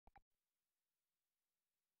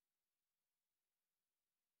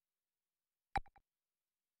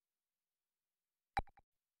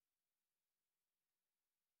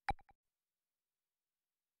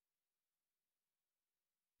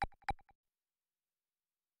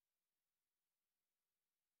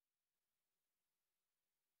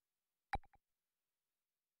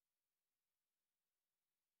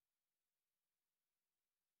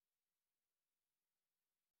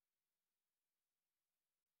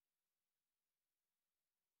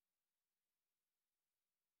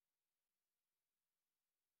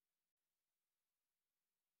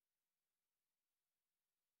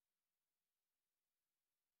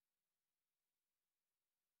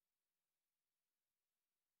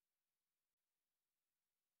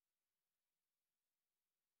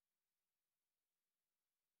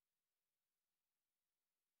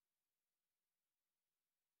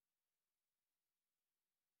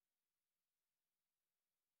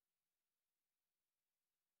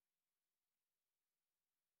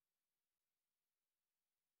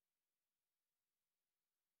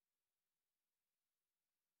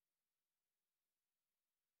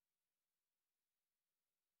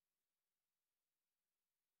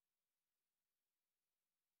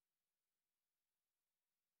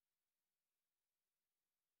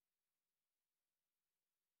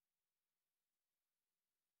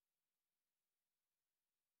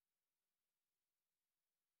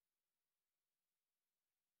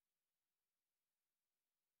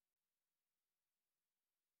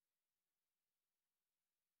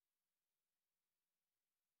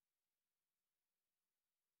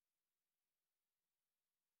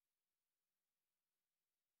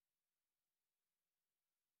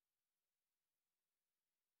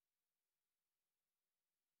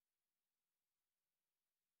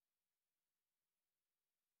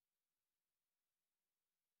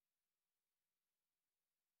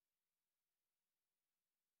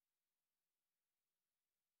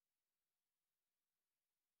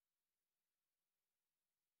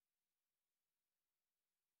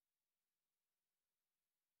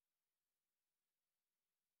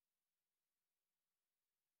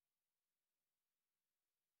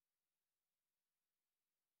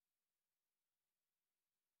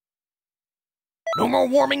No more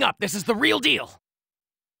warming up. This is the real deal.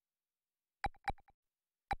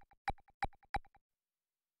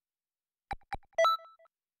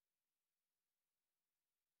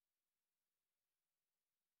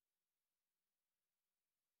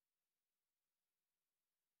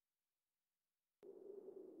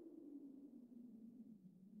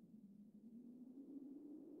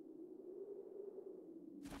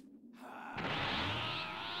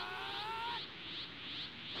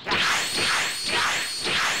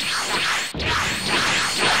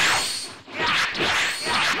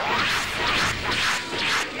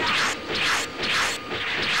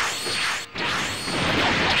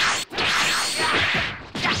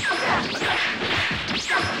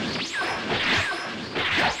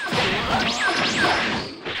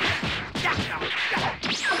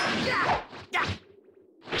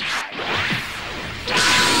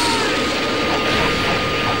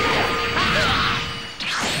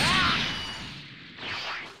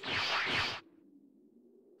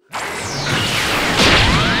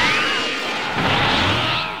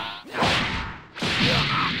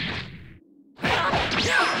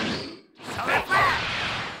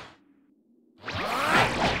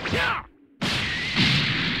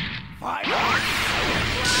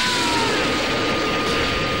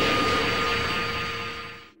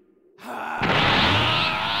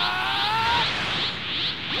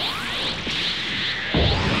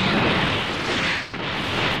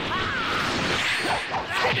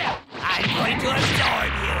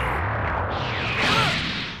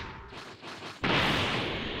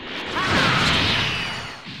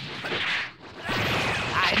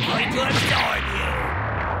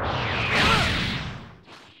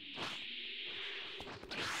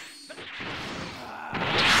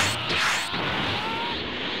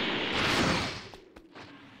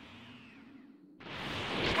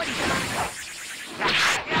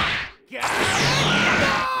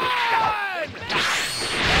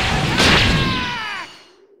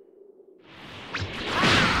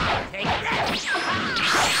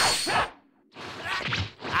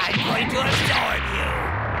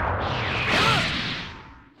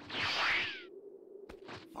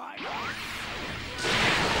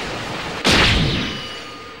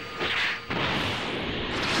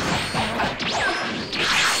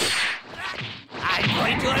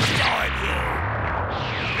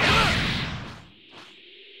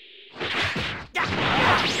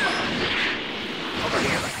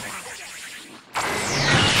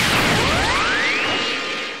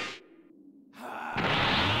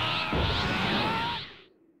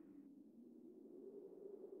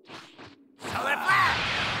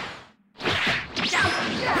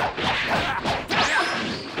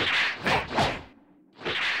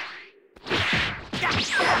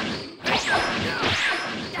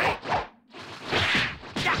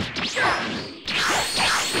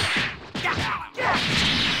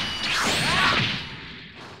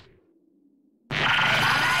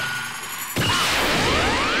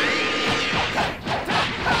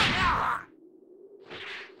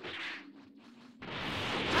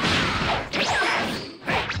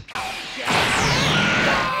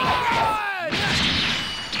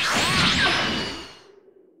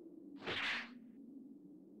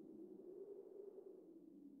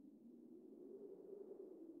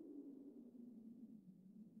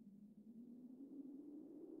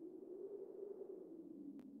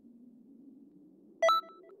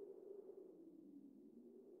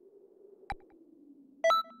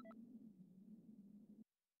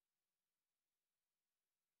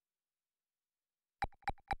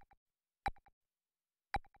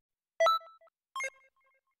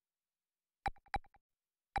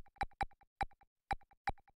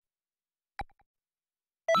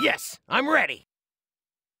 Yes, I'm ready.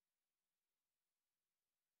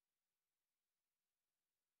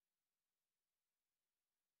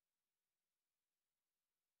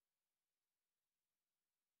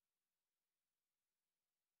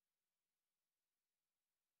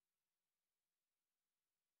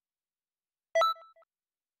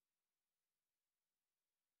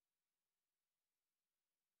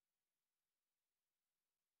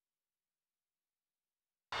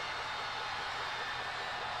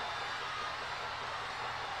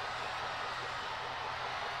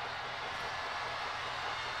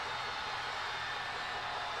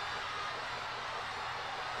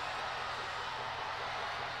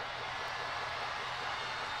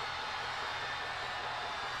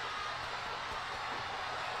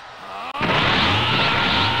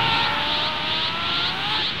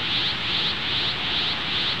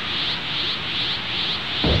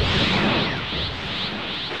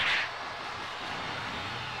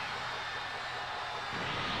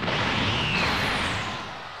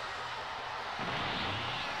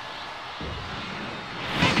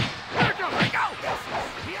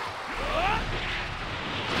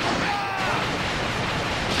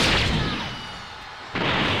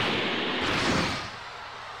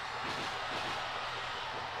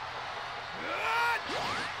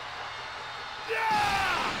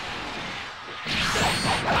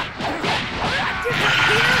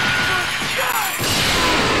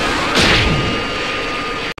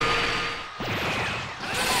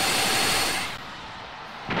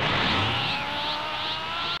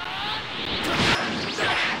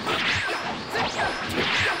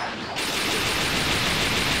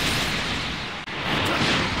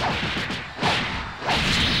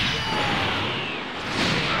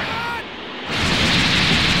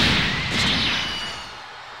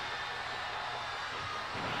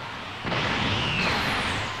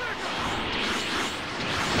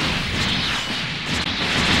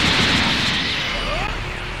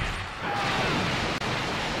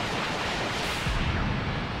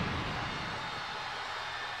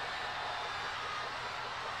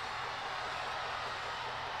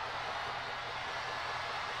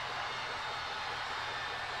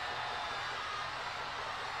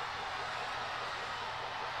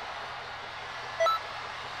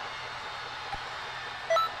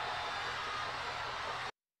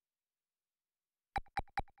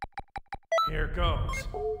 Here goes.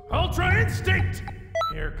 Ultra Instinct!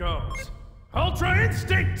 Here goes. Ultra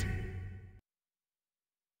Instinct!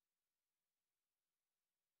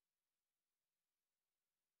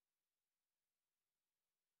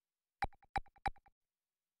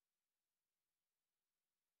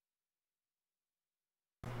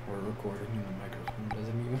 We're recording and the microphone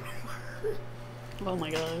doesn't even work. Oh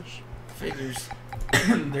my gosh. Figures.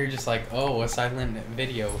 They're just like, oh, a silent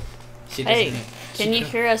video. She Hey, doesn't- can you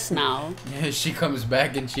hear us now? Yeah, she comes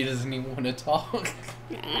back and she doesn't even want to talk.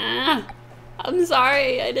 Ah, I'm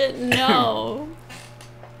sorry, I didn't know.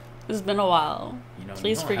 It's been a while. You know,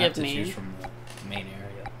 Please you don't forgive have to me. choose from the main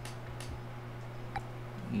area.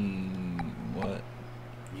 What?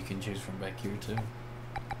 You can choose from back here too.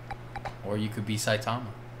 Or you could be Saitama.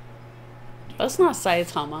 That's not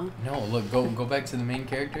Saitama. No, look, go back to the main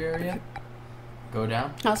character area. Go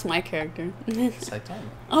down. That's my character. Saitama.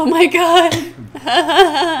 Oh my god.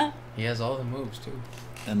 He has all the moves too.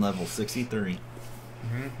 And level 63.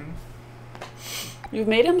 Mm-hmm. You've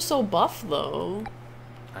made him so buff though.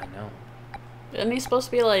 I know. Isn't he supposed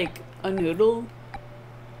to be like a noodle?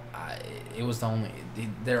 It was the only.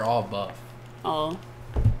 They're all buff. Oh,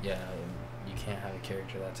 Yeah, you can't have a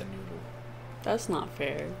character that's a noodle. that's not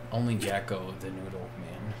fair. Only Jacko the noodle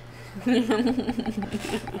man.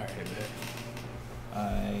 Alright,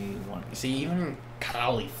 I want see, even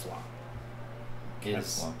Cauliflower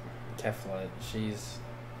is Kefla. Kefla. She's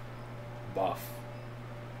buff.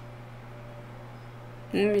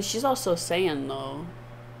 She's also Saiyan though.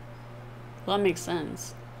 Well, that makes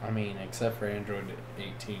sense. I mean, except for Android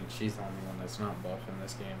 18, she's the only one that's not buff in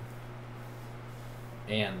this game.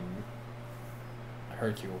 And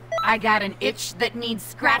Hercule. I got an itch that needs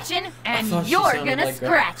scratching, and thought she you're sounded gonna like that.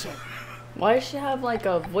 scratch it. Why does she have like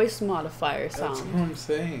a voice modifier That's sound? what I'm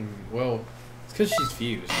saying. Well, it's because she's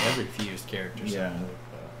fused. Every fused character Yeah. sounds like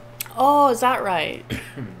Oh, is that right? that.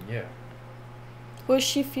 Yeah. Who is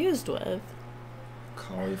she fused with?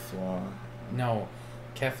 Cauliflower. No,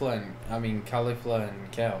 Caulifla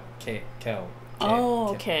and Kel. Oh,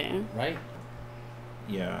 okay. Right?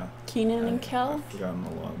 Yeah. Keenan and Kel? I've forgotten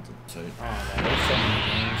a lot to say. Oh, man, there's so many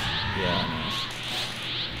games. Yeah,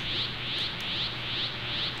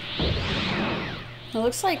 It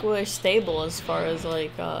looks like we're stable as far as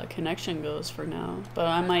like connection goes for now, but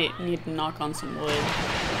I might need to knock on some wood.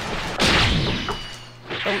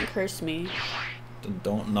 Don't curse me.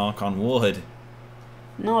 Don't knock on wood.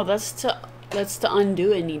 No, that's to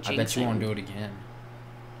undo any jinxing. I bet you won't do it again.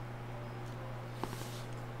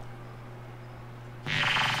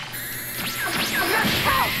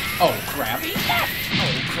 Oh crap.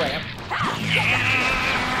 Oh crap.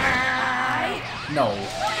 No.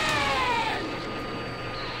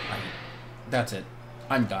 That's it.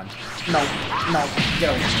 I'm done. No. No. Get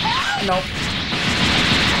away. No.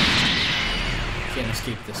 Can't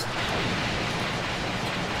escape this.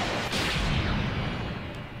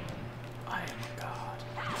 I am God.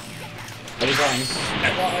 I was lying. I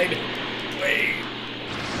lied. Wait.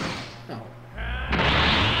 No.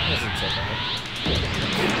 Wasn't so bad.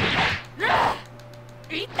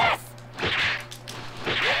 Eat this!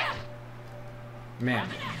 Man.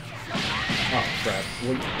 Oh crap.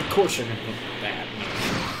 Well, of course you're gonna hit that.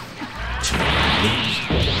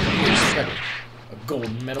 A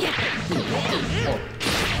gold medal. Oh.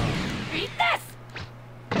 Eat this!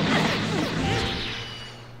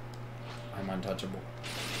 I'm untouchable.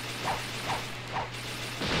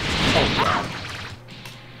 Oh god.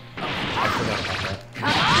 I forgot about that.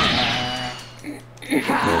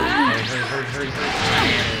 Hurry.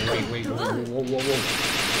 Wait. Whoa.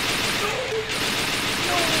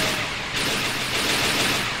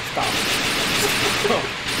 Stop. Oh,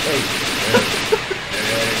 hey.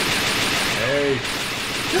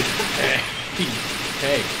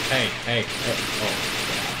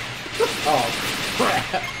 Oh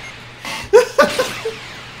crap.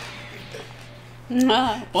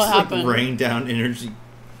 What happened? Like rain down energy.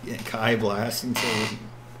 Yeah, Kai blast until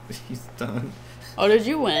he's done. Oh, did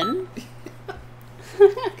you win?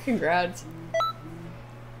 Congrats.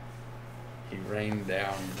 He rained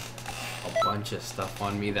down a bunch of stuff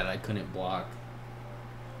on me that I couldn't block.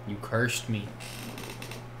 You cursed me.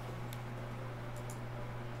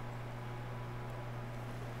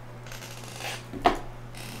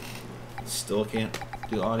 Still can't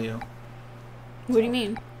do audio. What do you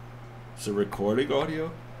mean? Is it recording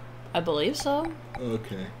audio? I believe so.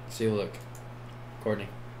 Okay. See, look. Courtney.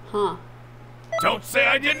 Huh. Don't say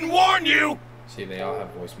I didn't warn you! See, they all have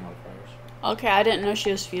voice modifiers. Okay, I didn't know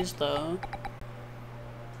she was fused though.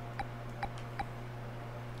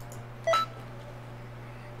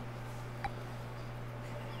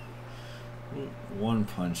 One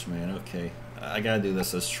Punch Man. Okay, I gotta do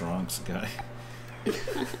this as Trunks guy. I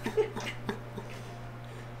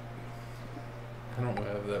don't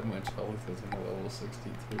have that much health as I'm level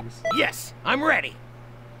 63. So. Yes, I'm ready.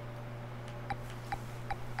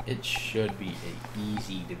 It should be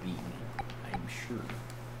easy to beat me, I'm sure.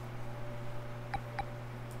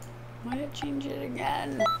 Why did it change it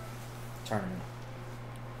again? Turn.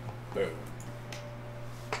 Boom.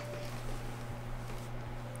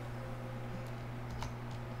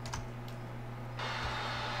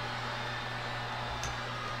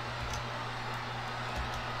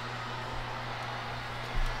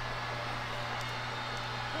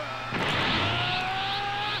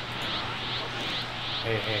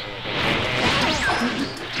 Hey.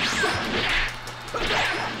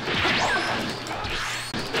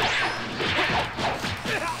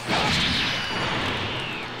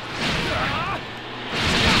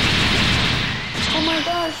 Oh my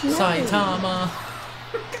gosh, no. Saitama.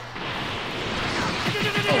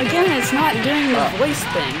 Again, it's not doing the voice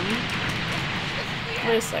thing.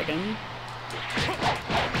 Wait a second.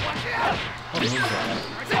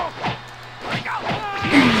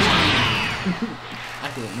 I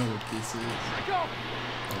don't know what this is.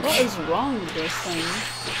 What is wrong with this thing?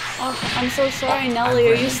 Oh, I'm so sorry,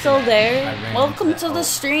 Nelly. Are you still there? Welcome to the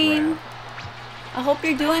stream. I hope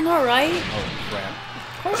you're doing alright. Oh crap.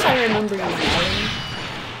 Of course I remember you, Nelly.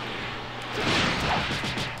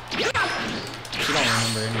 You don't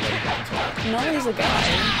remember anybody. Nelly's a guy.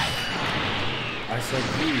 I said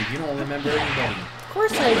you don't remember anybody. Of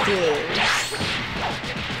course I do.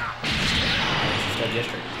 She said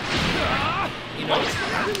yesterday. You know, I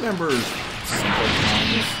remember simple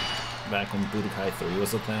times back when Budokai 3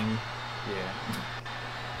 was a thing. Yeah.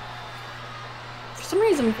 For some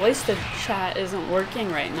reason, voice to chat isn't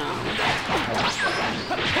working right now.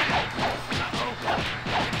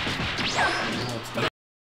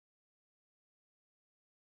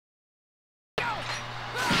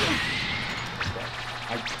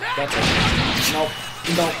 That's it. No.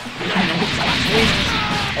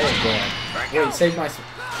 Oh god. Wait, save my...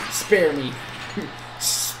 Spare me.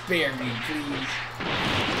 Spare me, please.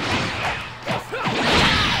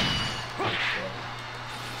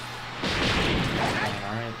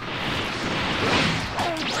 Alright.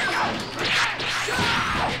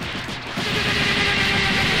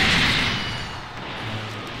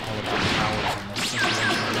 All about powers in this situation.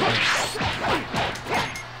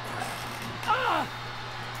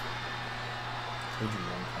 Told you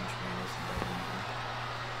One Punch Man isn't that easy.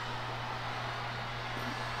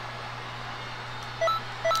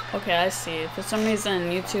 Okay, I see. For some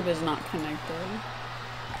reason, YouTube is not connected.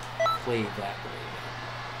 Play that way.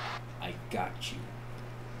 I got you.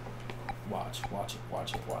 Watch it.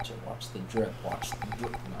 Watch the drip. Watch the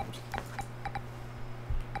drip. No,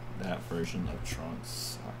 That version of Trunks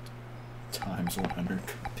sucked. Times 100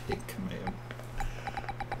 big command.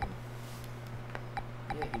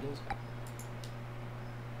 yeah, he does.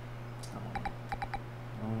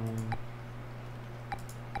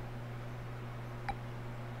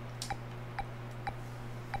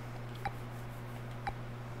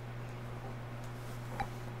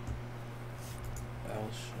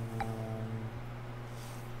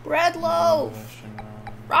 Red Loaf!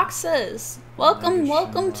 Roxas!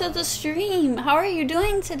 Welcome to the stream! How are you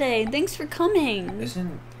doing today? Thanks for coming!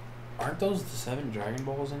 Aren't those the 7 Dragon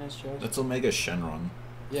Balls in his chest? That's Omega Shenron.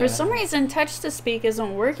 Yeah, For some reason, touch to speak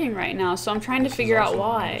isn't working right now, so I'm trying to figure out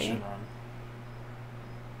why.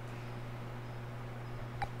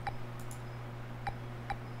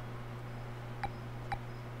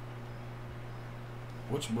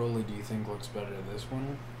 Which Broly do you think looks better, this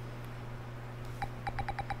one?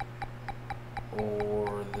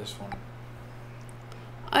 Or this one?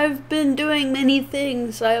 I've been doing many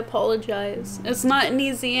things, I apologize. It's not an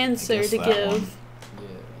easy answer to give. Yeah,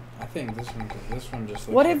 I think this one, 'cause this one just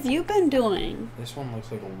looks What like, have you been doing? This one looks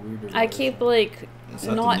like a weirder I keep, version. like, Is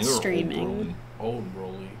that the not new or old streaming. Old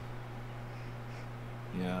Broly. Broly?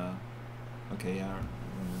 Yeah. Okay, yeah.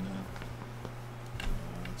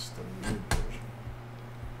 It's the weird version.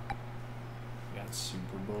 You got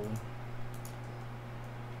Super Broly.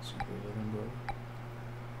 Super Living Broly.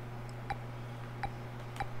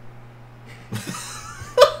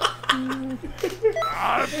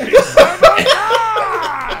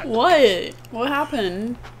 What? What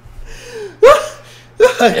happened?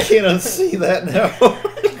 I can't unsee that now.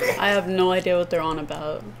 I have no idea what they're on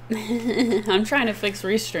about. I'm trying to fix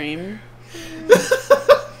Restream.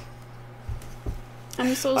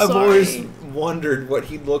 I'm so sorry. I've always wondered what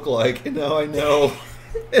he'd look like, and now I know.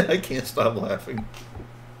 And I can't stop laughing.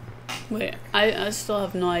 Wait, I still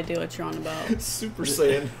have no idea what you're on about. Super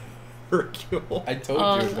Saiyan. Hercule. I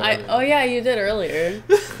told you about it. Oh yeah, you did earlier.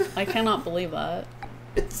 I cannot believe that.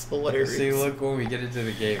 It's hilarious. See, look when we get into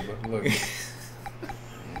the game. Look.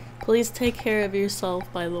 Please take care of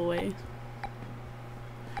yourself, by the way.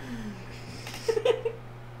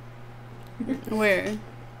 Where?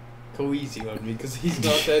 Go easy on me, because he's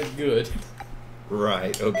not that good.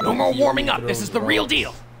 Right, okay. No more warming up. This is the real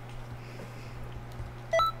deal.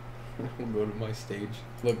 Go to my stage.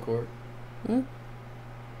 Look, Court. Hmm?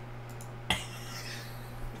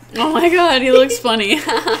 Oh my god, he looks funny.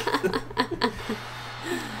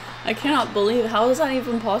 I cannot believe, how is that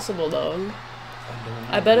even possible though?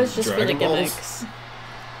 I bet it's just for the gimmicks.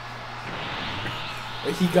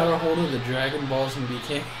 He got a hold of the Dragon Balls and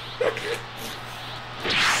became...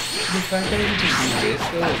 The fact that he can do this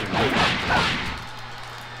though is really...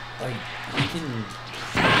 Like, he can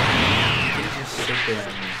just sit there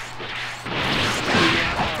and...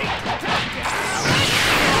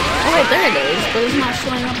 Oh, there it is, but it's not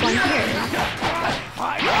showing up on here.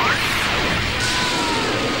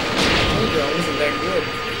 Oh, that wasn't that good.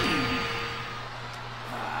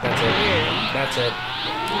 That's it. That's it.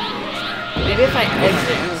 Maybe if I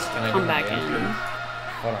exit and come back in.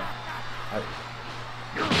 Hold on.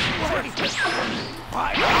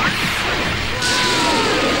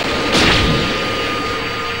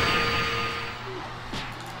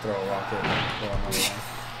 Throw a rocket. Throw another one.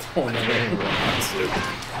 Throw another one.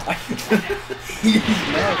 He's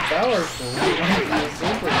not powerful. He might be a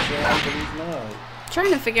super fan, but he's not. Trying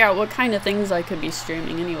to figure out what kind of things I could be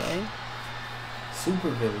streaming anyway. Super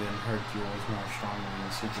villain Hercule is more stronger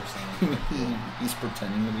than Super Saiyan. He's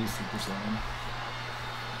pretending to be Super Saiyan.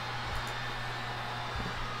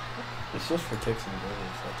 It's just for kicks and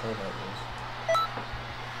giggles, that's all that was.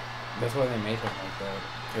 That's why they made him like that,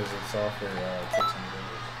 because it's all for kicks and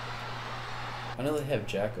giggles. I know they have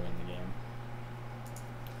Jacko in the game.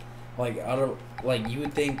 Like, you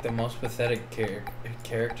would think the most pathetic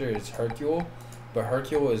character is Hercule, but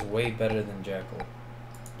Hercule is way better than Jacko.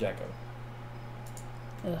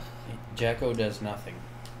 Ugh. Jacko does nothing.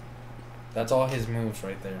 That's all his moves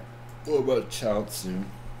right there. What about Chaozu?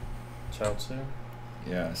 Chaozu?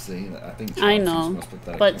 Yeah, see, I think I Chaozu's know, the most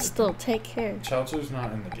pathetic but character. still, take care. Chaozu's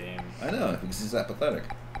not in the game. I know, because he's that pathetic.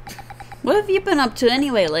 What have you been up to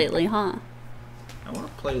anyway lately, huh? I want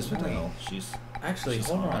to play as Videl. She's Actually,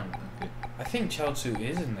 hold hot. on. Okay. I think Chaozu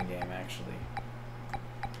is in the game, actually.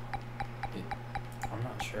 I'm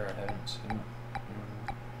not sure, I haven't seen it.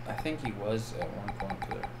 I think he was at one point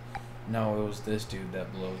there. No, it was this dude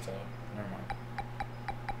that blows up. Never mind.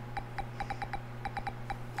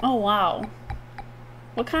 Oh wow.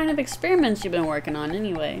 What kind of experiments you been working on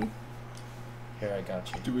anyway? Here, I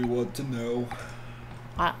got you. Do we want to know?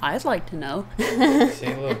 I'd like to know.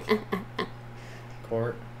 See, look.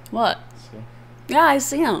 Court. What? See? Yeah, I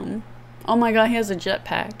see him. Oh my god, he has a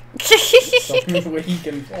jetpack. Something where he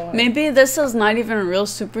can fly. Maybe this is not even a real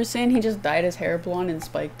Super Saiyan. He just dyed his hair blonde and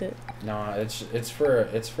spiked it. No, it's for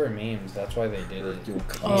memes. That's why they did it.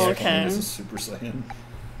 Oh, okay. As a Super Saiyan.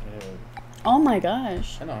 Yeah. Oh my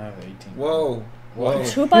gosh. I don't have 18. Whoa. Whoa.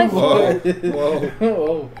 2x4. Whoa.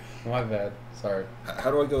 Whoa. My bad. Sorry.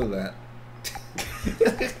 How do I go to that?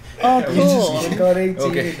 Oh, cool. You got 18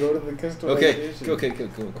 Okay. to go to the customization. Okay,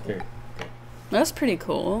 cool. Okay. That's pretty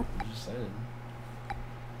cool. You just said it.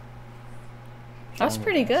 That's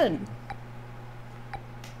pretty good.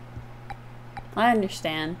 I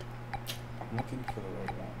understand. I'm looking for the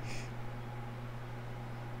right one.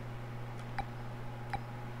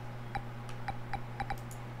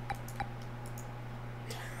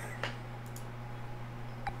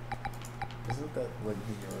 Isn't that like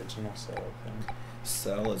the original Cell thing?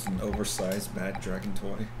 Cell is an oversized bad dragon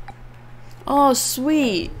toy. Oh,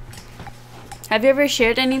 sweet. Have you ever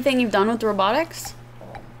shared anything you've done with robotics?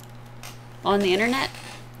 On the internet?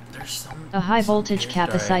 There's some. A high voltage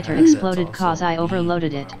capacitor exploded cause I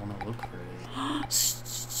overloaded it. I want to look for it.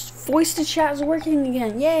 Voice to chat is working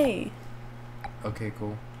again. Yay. Okay,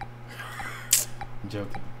 cool. I'm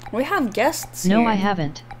joking. We have guests No, here. I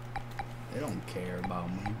haven't. They don't care about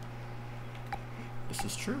me. This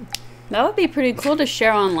is true. That would be pretty cool to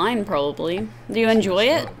share online, probably. Do you enjoy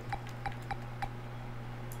it?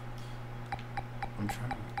 I'm trying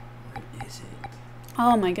to. Where is it?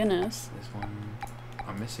 Oh my goodness. This one.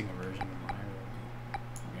 I'm missing a version of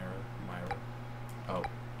Myra. Oh.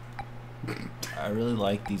 I really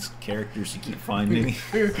like these characters you keep finding.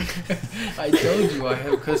 I told you I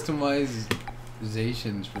have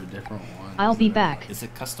customizations for different ones. I'll be back. Is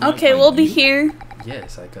it customized? Okay, by we'll be you? here.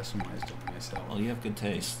 Yes, I customized them myself. Well, you have good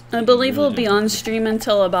taste. I believe You we'll really be do. on stream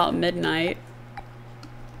until about midnight.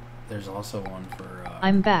 There's also one for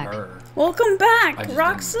I'm back. her. Welcome back, I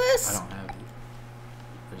Roxas. don't have it.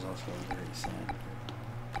 There's also a very sad.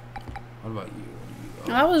 What about you? What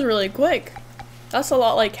do you That was really quick. That's a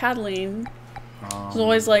lot like Cataline. She's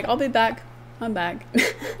always like, I'll be back. I'm back. I'm trying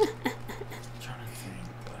to think,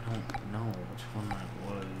 but I don't know which one that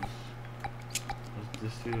was. Was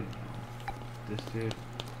this dude? No. This dude?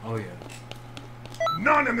 Oh yeah.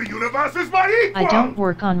 None in the universe is my equal! I don't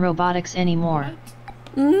work on robotics anymore.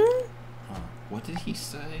 Mm-hmm. What did he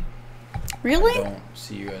say? Really? I don't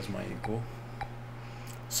see you as my equal.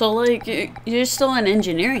 So, like, you're still in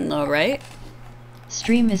engineering, though, right?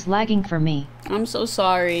 Stream is lagging for me. I'm so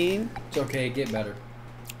sorry. It's okay, get better.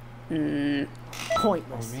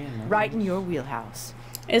 Pointless. Oh, man, Right in your wheelhouse.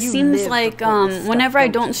 It You seems live to like play this stuff, whenever I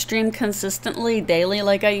don't don't you? stream consistently daily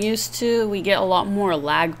like I used to, we get a lot more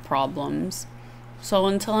lag problems. So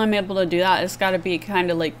until I'm able to do that, it's got to be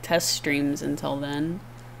kind of like test streams until then.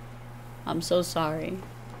 I'm so sorry.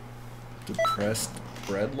 Depressed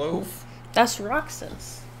bread loaf? That's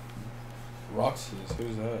Roxas. Roxas,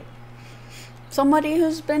 who's that? Somebody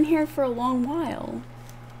who's been here for a long while.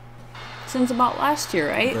 Since about last year,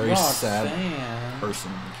 right? Very sad Roxanne.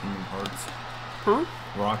 person in Kingdom Hearts. Huh?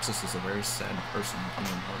 Roxas is a very sad person in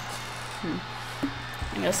Kingdom Hearts.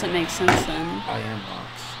 I guess it makes sense then. I am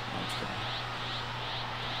Rox.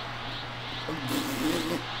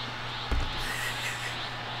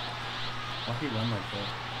 Why he run like that?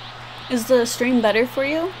 Is the stream better for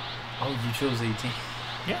you? Oh, you chose 18.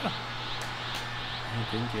 Yeah. I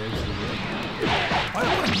think you actually did. Why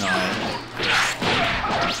would not?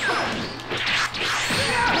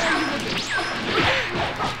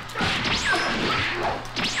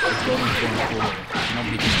 It's going forward.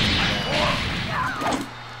 Nobody can do that.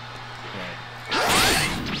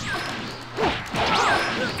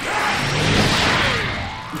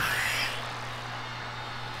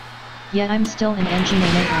 Yet I'm still in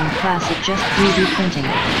engineering class at just 3D printing.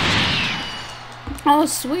 Oh,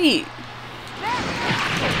 sweet.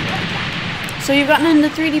 So you've gotten into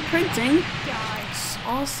 3D printing? That's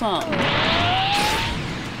awesome.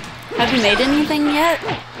 Have you made anything yet?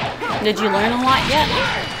 Did you learn a lot yet?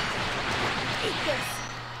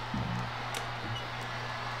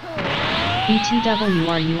 BTW,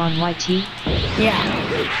 are you on YT?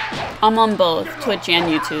 Yeah. I'm on both, Twitch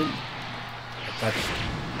and YouTube. That's...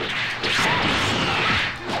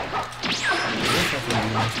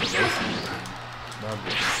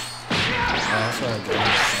 I also have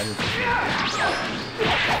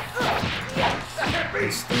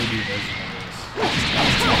it's 3D version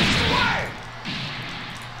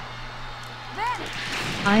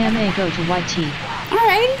I am a go to YT.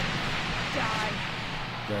 Alright.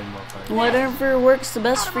 Dragon Ball Fighter. Whatever works the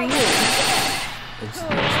best for you. It's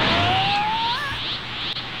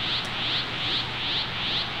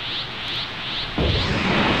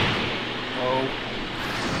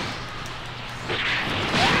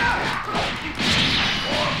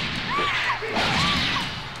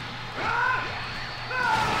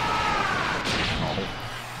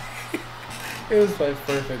It was my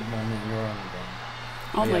perfect moment. You're on the ground.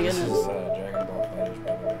 Oh my This is goodness. Dragon Ball Fighters,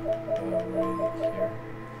 by the way. Right here.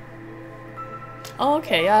 Oh,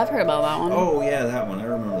 okay, yeah, I've heard about that one. Oh, yeah, that one. I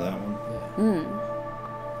remember that one. Yeah.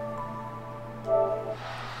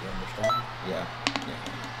 You understand? Yeah.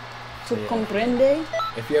 ¿Tú Yeah. comprende?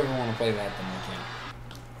 If you ever want to play that, then we can.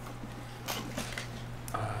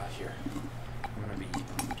 Here. I'm gonna be.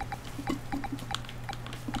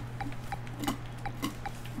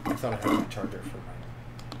 I thought I had my charger for my.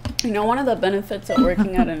 You know, one of the benefits of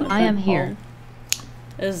working at an I am event here. hall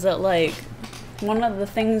is that, like, one of the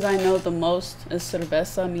things I know the most is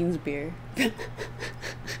cerveza means beer.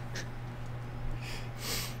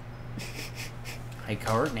 Hey,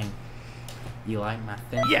 Courtney. You like my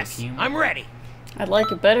sense Yes, of humor? I'm ready. I'd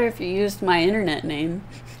like it better if you used my internet name.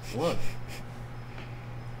 What?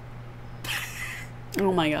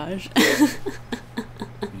 Oh my gosh. Yeah.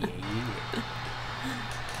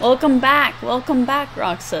 Welcome back,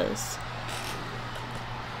 Roxas.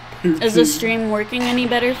 Is the stream working any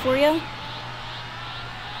better for you?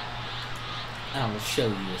 I will show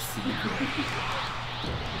you a secret.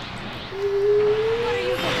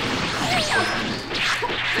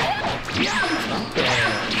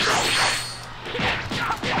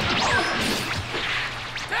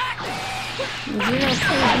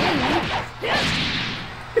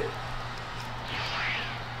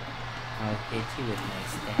 I'll hit you with my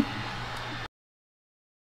staff.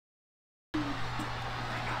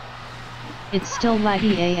 It's still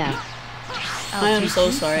laggy AF. I am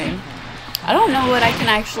so sorry. I don't know what I can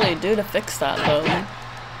actually do to fix that though.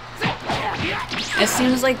 It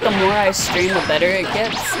seems like the more I stream, the better it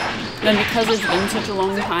gets. Then because it's been such a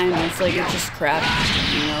long time, it's like it's just crap,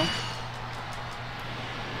 you know?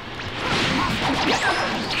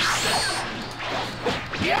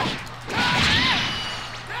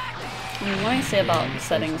 What do you say about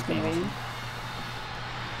settings, maybe? More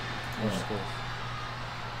skills.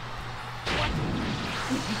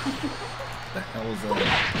 What the hell is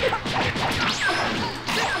that?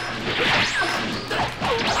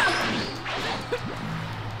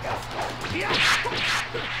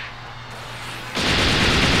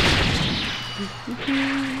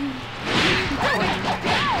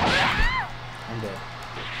 I'm dead.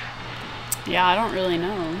 Yeah, I don't really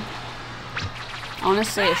know.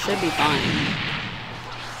 Honestly, it should be fine.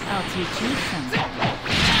 I'll teach you something.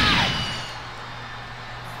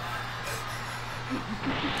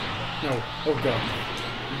 No. Oh god.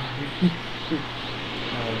 No,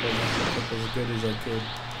 I did not look as good as I could.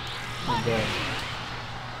 Oh god.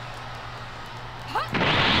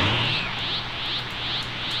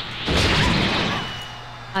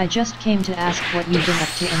 I just came to ask what you've been up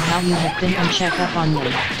to and how you have been and check up on me.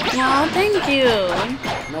 Aw, thank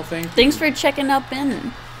you. No thank you. Thanks for checking up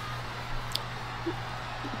in.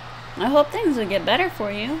 I hope things will get better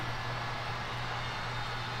for you.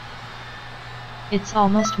 It's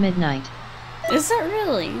almost midnight. Is it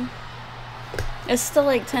really? It's still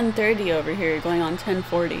like 10:30 over here, going on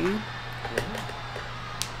 10:40.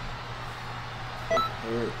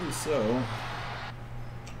 Apparently so.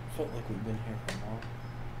 Felt like we've been here for a while.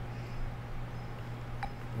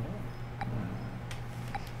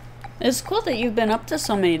 It's cool that you've been up to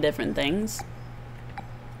so many different things.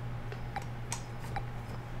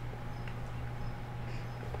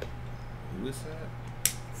 Who is that?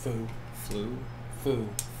 Foo. Flu? Foo.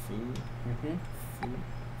 Foo? Mm-hmm.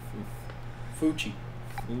 Foo? Fuchi.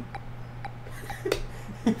 Foo?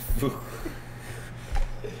 Foo?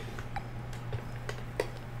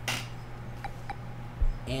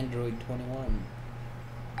 Android 21.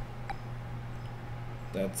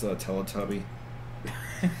 That's a Teletubby.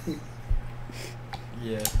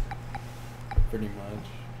 Yeah. Pretty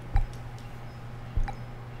much.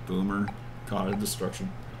 Boomer. God of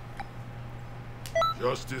Destruction.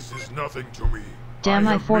 Justice is nothing to me. Damn,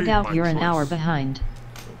 I have forgot made my you're an choice. hour behind.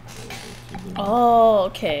 Oh,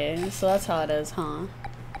 okay. So that's how it is, huh?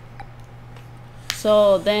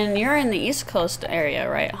 So then you're in the East Coast area,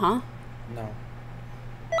 right, huh? No.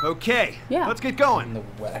 Okay, Yeah. let's get In going. the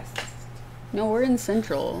west. No, we're in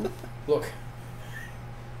Central. Look.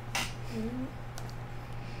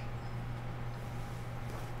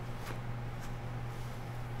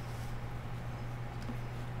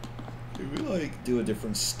 Could we like do a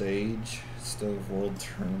different stage instead of World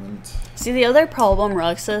Tournament? See, the other problem,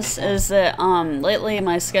 Ruxus, is that lately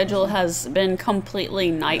my schedule has been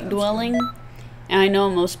completely night dwelling. And I know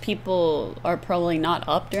most people are probably not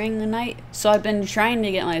up during the night. So I've been trying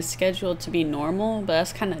to get my schedule to be normal, but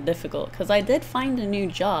that's kind of difficult. Because I did find a new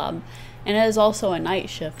job, and it is also a night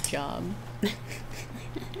shift job.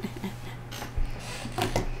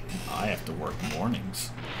 I have to work mornings.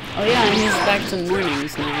 Oh yeah, and he's back to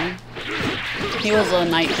mornings now. He was a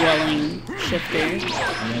night dwelling shifter.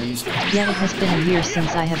 And I used to Yet it has been a year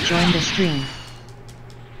since I have joined the stream.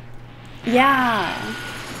 Yeah.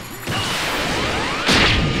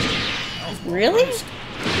 Really?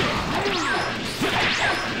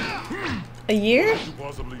 A year? You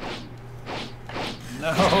possibly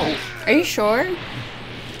No! Are you sure?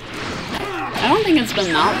 I don't think it's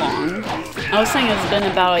been that long. I was saying it's been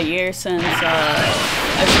about a year since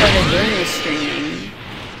I started doing the streaming.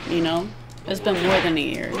 You know? It's been more than a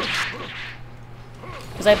year.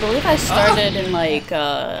 Because I believe I started in like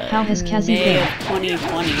How has Kazi May been? of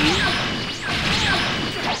 2020.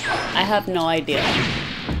 I have no idea.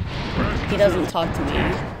 He doesn't talk to me.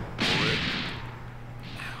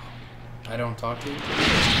 I don't talk to you?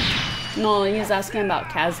 No, he's asking about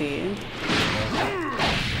Kazi.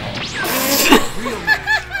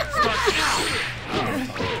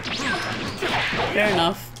 Fair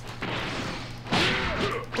enough.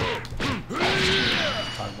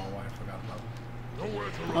 Talking about why I forgot about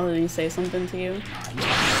Oh, did he say something to you?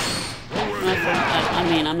 I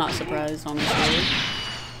mean, I'm not surprised, honestly.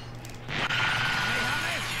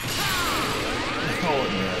 Oh,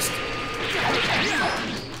 it missed.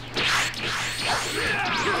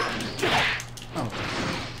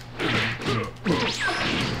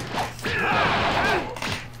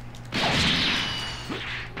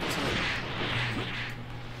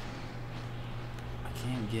 I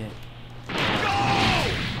can't get.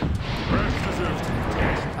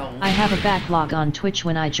 I have a backlog on Twitch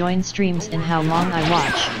when I join streams and how long I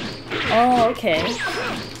watch. Oh, okay.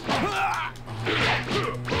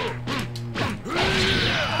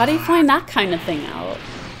 How do you find that kind of thing out?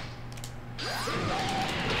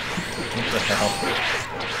 What the hell?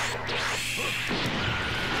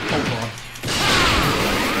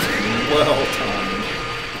 Well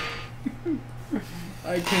timed.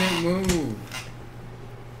 I can't move.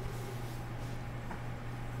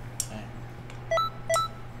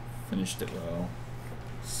 Finished it well.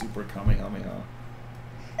 Super Kamehameha.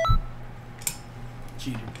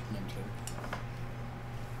 Cheated. No, I'm kidding.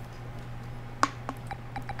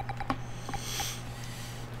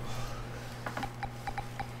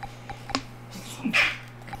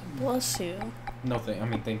 Bless you. No, thank you. No,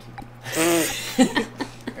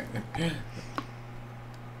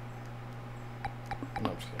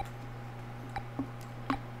 I'm just kidding.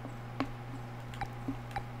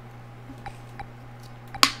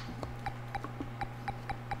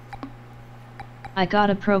 I got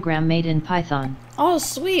a program made in Python. Oh,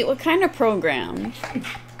 sweet. What kind of program?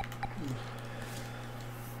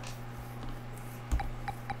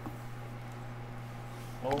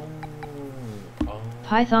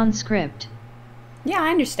 Python script. Yeah, I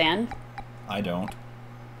understand. I don't.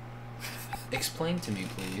 Explain to me,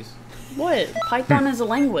 please. What? Python is a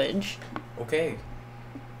language. Okay.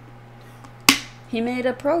 He made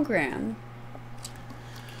a program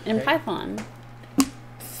in Okay. Python.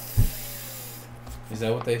 Is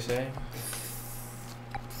that what they say?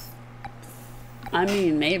 I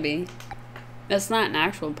mean, maybe. That's not an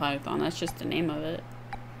actual Python. That's just the name of it.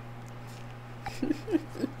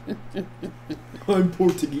 I'm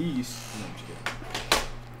Portuguese. No, I'm just kidding.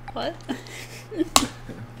 What?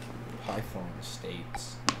 Python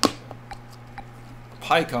states.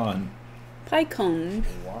 PyCon. Python.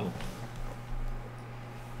 Wow.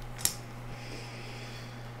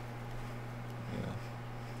 Yeah.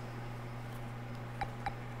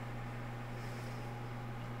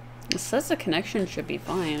 It says the connection should be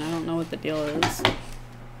fine. I don't know what the deal is.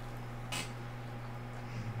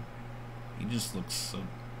 He just looks so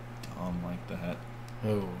dumb like that.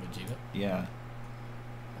 Oh, Vegeta? Yeah.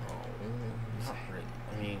 Oh, not really.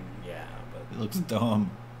 I mean, yeah, but He looks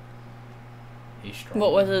dumb. he's strong.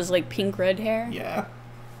 What was his, like, pink red hair? Yeah.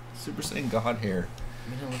 Super Saiyan God hair. I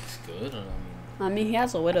mean, it looks good. I mean, he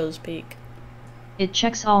has a widow's peak. It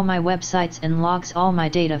checks all my websites and logs all my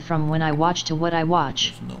data from when I watch to what I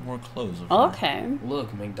watch. There's no more clothes. Of her. Okay.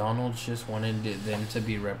 Look, McDonald's just wanted them to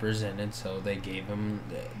be represented, so they gave him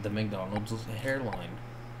the McDonald's hairline.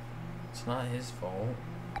 It's not his fault,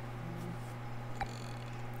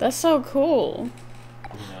 That's so cool.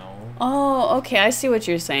 you know. Oh, okay. I see what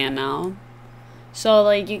you're saying now. So,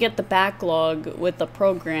 like, you get the backlog with the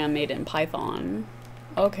program made in Python.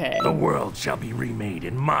 Okay. The world shall be remade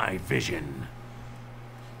in my vision.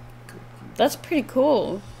 That's pretty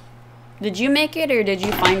cool. Did you make it, or did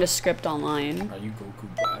you find a script online? Are you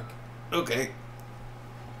Goku Black? Okay.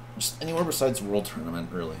 Just anywhere besides World Tournament,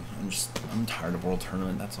 really. I'm tired of World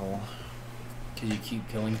Tournament, that's all. Cause you keep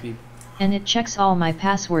killing people. And it checks all my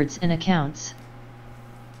passwords and accounts.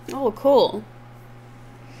 Oh, cool.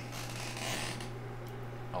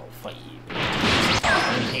 I'll fight you.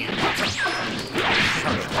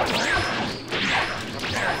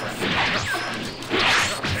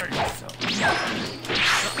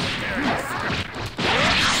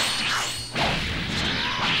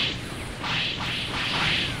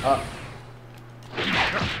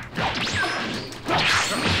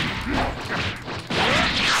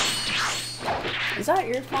 Is that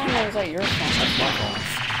your phone, or is that your phone? That's my phone.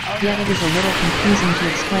 Yet it is a little confusing to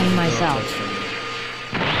explain myself.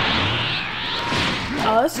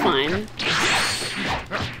 Oh, that's fine.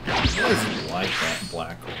 I always like that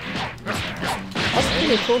black one. That's awesome. That's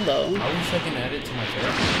pretty cool, though. I wish I can add it to my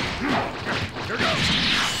character.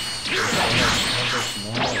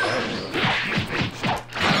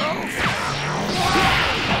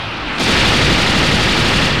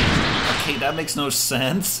 Okay, that makes no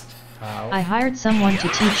sense. I hired someone to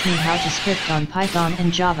teach me how to script on Python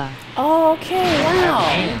and Java. Oh, okay, wow.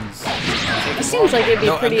 It seems like it'd be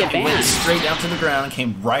pretty It went advanced. straight down to the ground and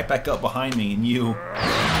came right back up behind me, and you.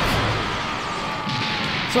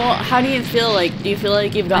 So, how do you feel like? Do you feel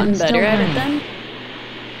like you've gotten I'm still better at it learning. then?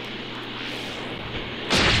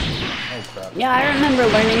 Oh crap. Yeah, I remember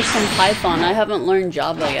learning some Python. I haven't learned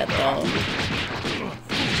Java yet, though.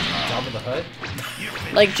 Jabba the Hutt?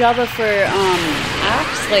 Like Java for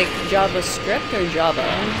apps, like JavaScript or Java.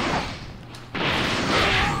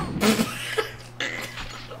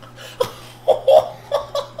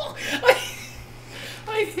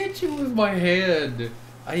 I hit you with my hand.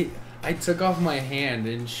 I took off my hand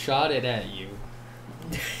and shot it at you.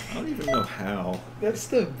 I don't even know how. That's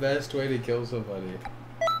the best way to kill somebody.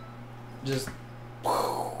 Just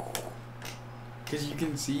Because you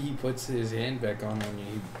can see he puts his hand back on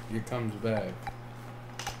when he comes back.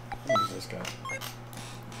 Who's this guy?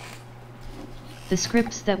 The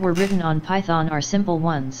scripts that were written on Python are simple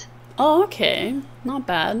ones. Oh, okay. Not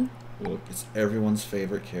bad. Look, it's everyone's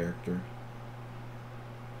favorite character.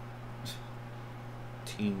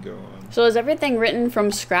 Teen Go on. So is everything written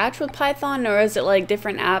from scratch with Python, or is it like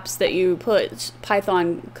different apps that you put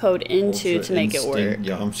Python code into Ultra to make it work? Instinct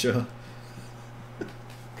Yamcha.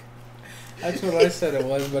 That's what I said it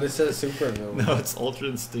was, but it says super villain. No, it's Ultra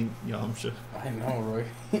Instinct Yamcha. I know, Roy.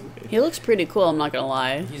 He looks pretty cool, I'm not gonna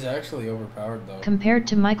lie. He's actually overpowered, though. Compared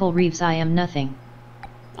to Michael Reeves, I am nothing.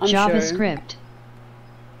 I'm sure. JavaScript.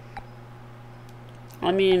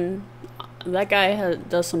 I mean, that guy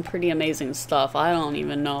does some pretty amazing stuff. I don't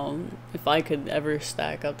even know if I could ever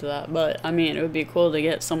stack up to that, but I mean, it would be cool to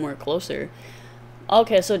get somewhere closer.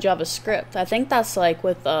 Okay, so JavaScript. I think that's like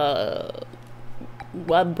with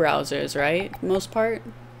web browsers, right? For the most part.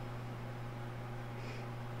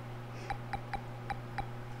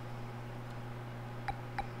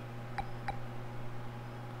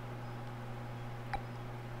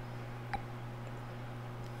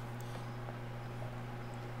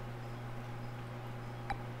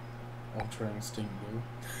 Ultra Instinct Blue.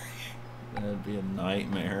 That'd be a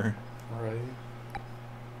nightmare. Right.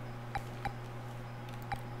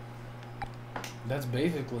 That's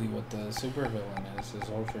basically what the supervillain is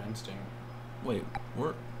Ultra Instinct. Wait,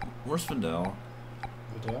 where's Fidel?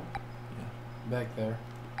 Vidal? Yeah. Back there.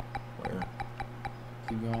 Where?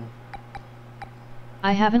 Keep going.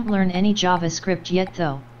 I haven't learned any JavaScript yet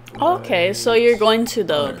though. Okay, so you're going to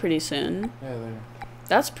though Alright. pretty soon. Yeah, there.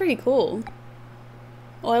 That's pretty cool.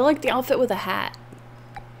 Oh, I like the outfit with a hat.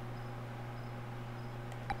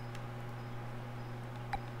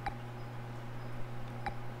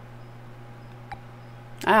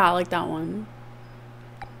 Ah, I like that one.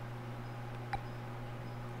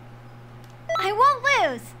 I won't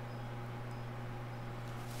lose!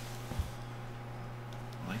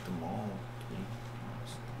 I like them all.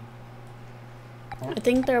 I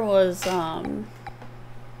think there was, King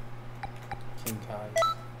Kai's.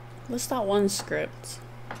 what's that one script?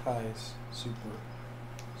 Kai's. Super.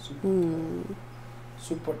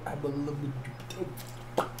 Super. I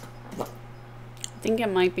think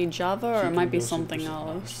it might be Java or it might be something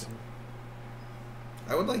else.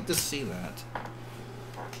 I would like to see that.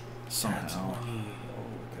 Somehow.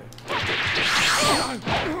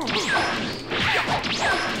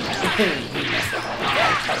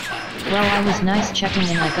 Well, I was nice checking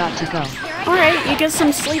and I got to go. Alright, you get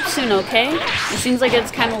some sleep soon, okay? It seems like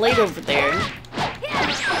it's kind of late over there.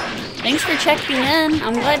 Thanks for checking in.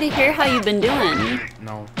 I'm glad to hear how you've been doing.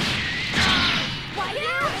 No.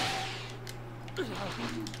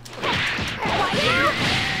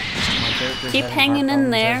 Keep hanging in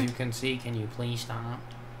there. As you can see, can you please stop?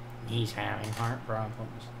 He's having heart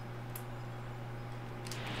problems.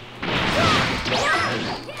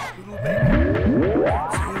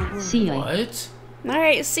 See ya. What?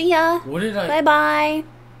 Alright, see ya. What did I... Bye-bye.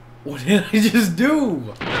 What did I just do?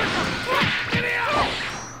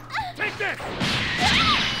 Take this!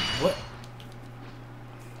 What?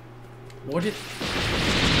 What did I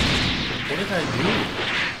do?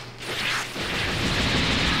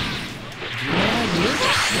 Do you know what I did?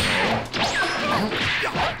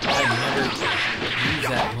 I've never used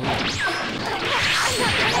that move.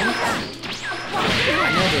 I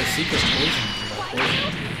know the secret poison,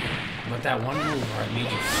 but that one move where I made you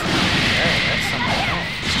snap, that's something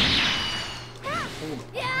else.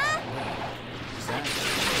 Is that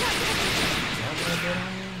what I did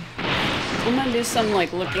on you? I'm gonna do some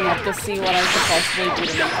like looking up to see what I could possibly do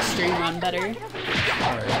to make the stream run better.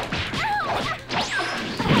 Alright.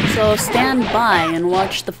 So stand by and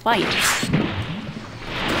watch the fights.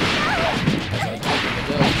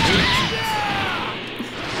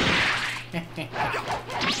 It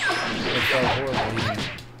felt horrible even.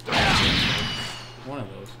 One of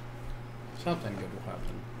those. Something good will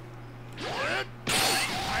happen.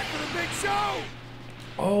 Time for the big show!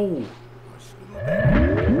 Oh!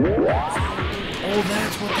 Oh,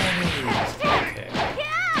 that's what that is! Okay.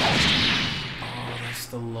 Oh, that's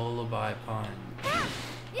the lullaby pun.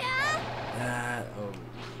 That, oh.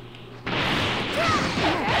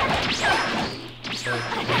 So,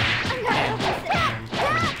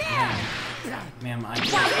 ma'am, I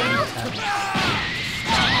just need to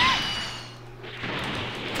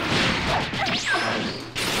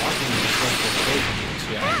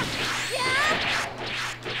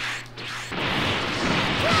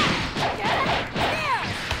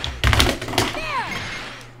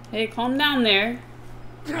Hey, calm down there.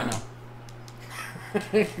 I know.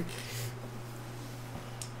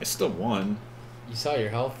 I still won. You saw your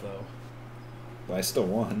health though. But I still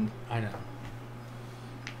won. I know.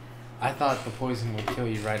 I thought the poison would kill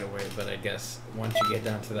you right away, but I guess once you get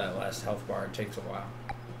down to that last health bar, it takes a while.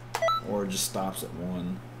 Or it just stops at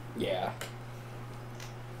 1. Yeah.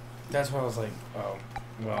 That's why I was like, oh,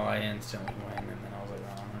 well, I instantly win, and then I was like,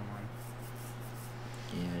 oh, never mind.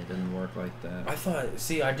 Yeah, it didn't work like that. I thought,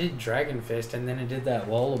 see, I did Dragon Fist, and then it did that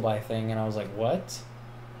lullaby thing, and I was like, what?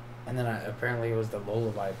 And then apparently it was the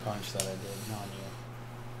lullaby punch that I did on you.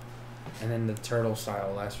 And then the turtle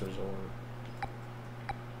style last resort.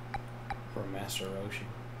 For Master Roshi.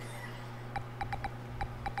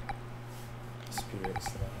 Spirit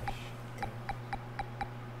Slash. Okay.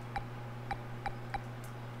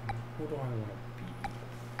 Who do I want to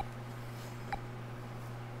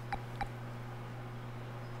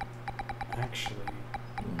be? Actually,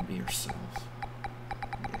 You want to be yourself.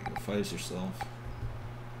 Yeah, go fight as yourself.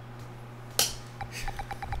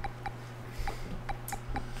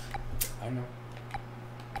 I know.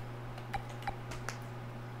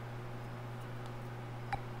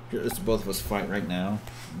 Let's both of us fight right now.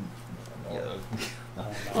 Yeah.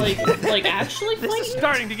 Like actually This is fighting?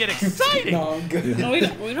 starting to get exciting. No, I'm good. No, we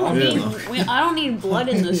don't need. I don't need blood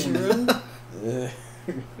in this room.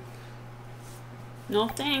 No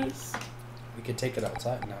thanks. We could take it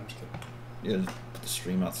outside. No, I'm just kidding. Yeah, put the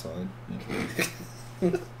stream outside.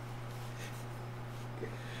 Yeah.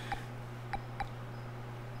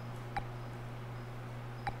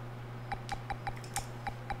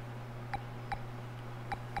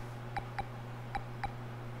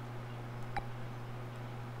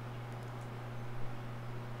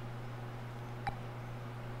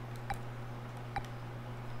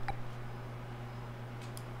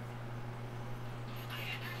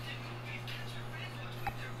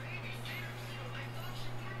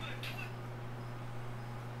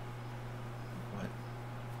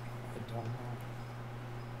 I don't know.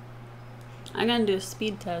 I'm gonna do a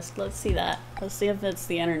speed test. Let's see that. Let's see if it's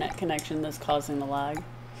the internet connection that's causing the lag.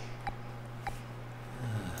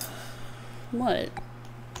 What?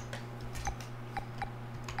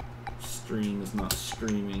 Stream is not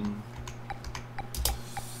streaming.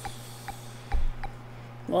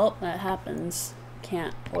 Well, that happens.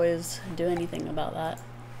 Can't always do anything about that.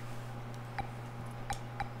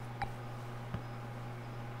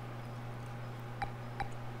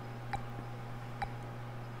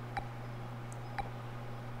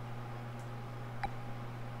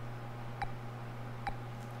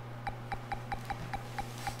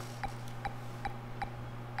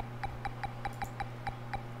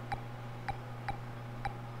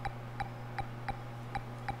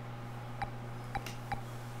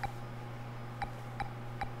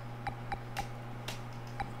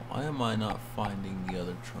 Why am I not finding the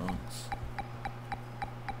other trunks?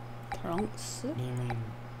 Trunks? What do you mean?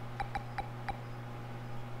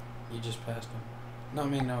 You just passed him. No, I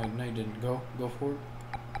mean, no, you didn't. Go forward.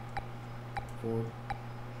 Forward.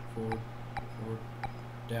 Forward. Forward.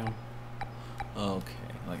 Down. Okay,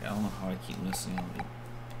 like I don't know how I keep missing on it.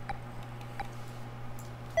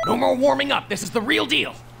 No more warming up. This is the real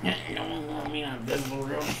deal. Just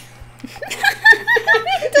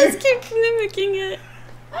keep mimicking it.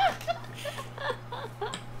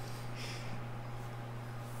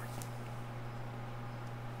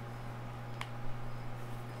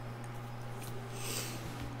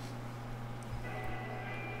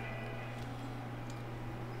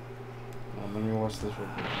 Let me watch this real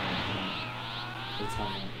quick. It's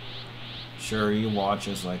on there. Sure, you watch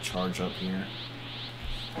as I charge up here.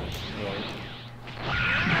 Right.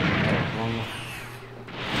 Wrong one.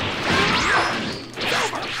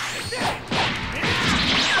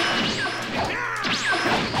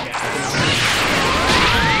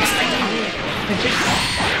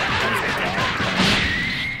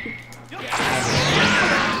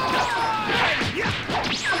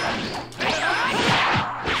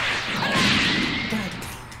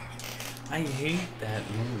 I hate that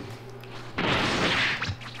move.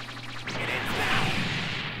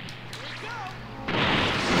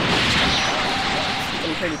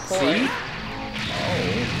 Been pretty poor. See? Oh.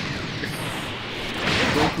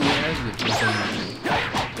 Puku has it for some reason.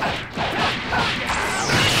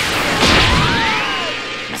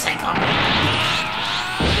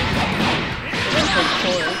 Been pretty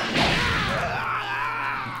poor.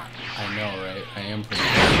 I know, right? I am pretty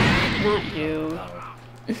good. Not you.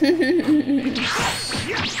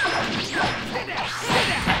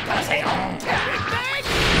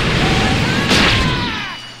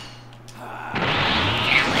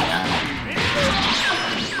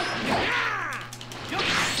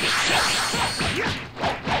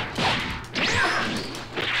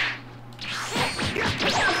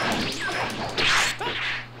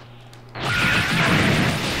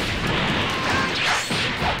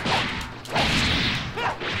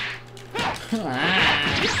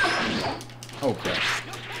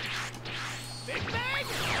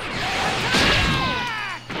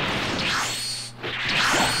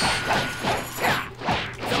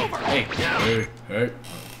 Hey. Okay.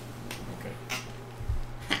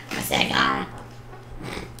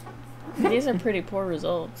 These are pretty poor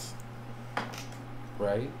results.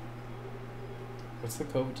 Right? What's the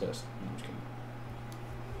COVID test? No, I'm just kidding.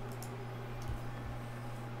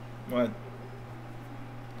 What?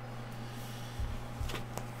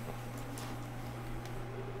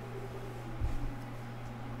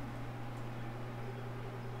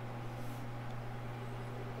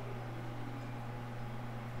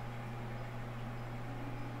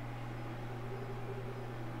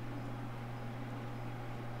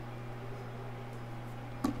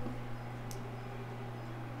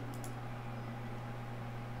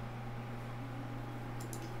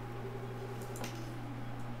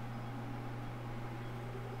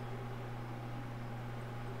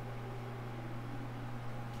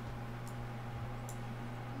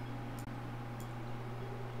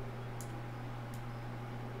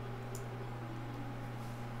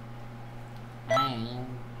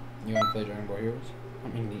 You want to play Dragon Ball Heroes? I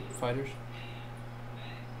mean, Fighters?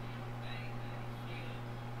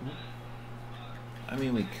 I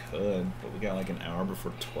mean, we could, but we got like an hour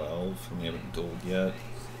before 12, and we haven't dueled yet.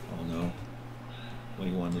 I don't know what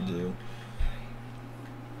you wanted to do.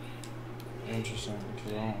 Interesting,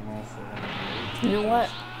 because I don't know if we're going to You know what?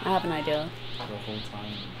 I have an idea. the whole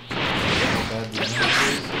time. Bad the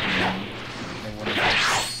enemy they wouldn't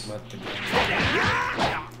let the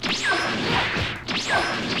game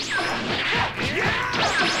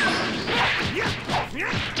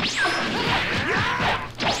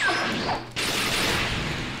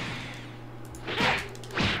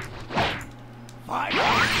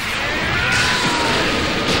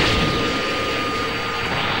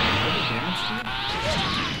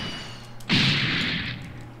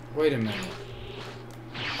Wait a minute.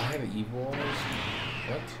 I have evil eyes?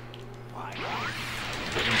 What?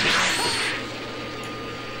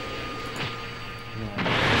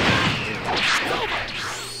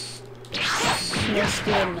 Let's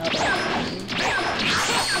do another one.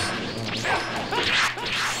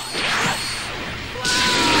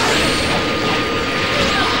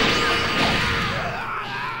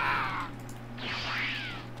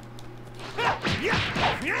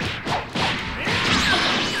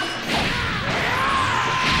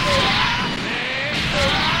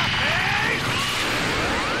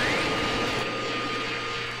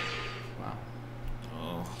 Wow.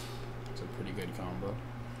 Oh, It's a pretty good combo.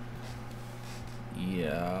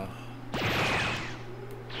 yeah.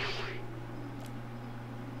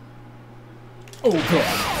 Oh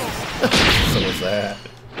god! So was that.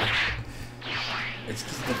 It's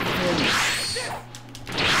because the performance.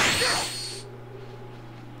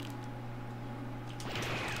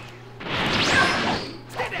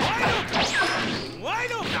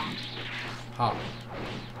 Ha.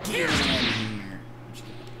 Get out of here. I'm just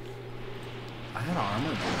kidding. I had an armor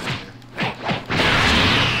booster.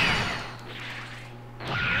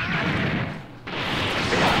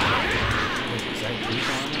 Wait, is that deep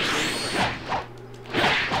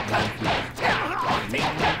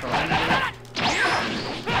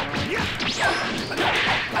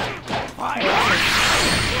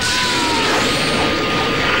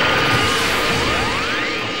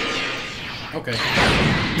Okay.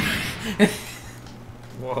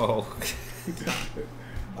 Whoa.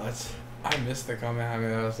 I missed the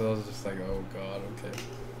Kamehameha, so I was just like, oh god, okay.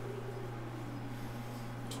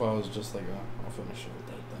 So I was just like, oh, I'll finish it with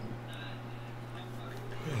that then.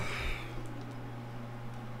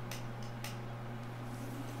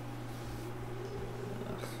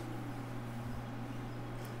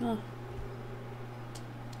 Oh.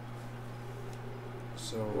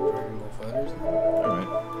 So, Dragon Ball Fighters now? Alright,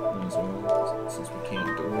 might as well, since we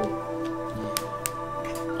can't duel.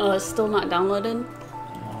 Oh, it's still not downloaded?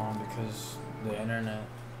 No, because the internet.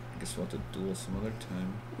 I guess we'll have to duel some other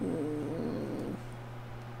time.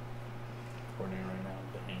 Recording right now,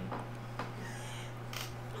 dang.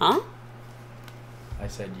 Huh? I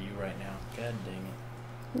said you right now. God dang it.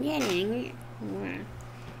 Yeah, dang it.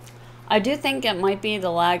 I do think it might be the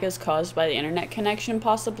lag is caused by the internet connection,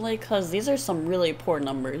 possibly, because these are some really poor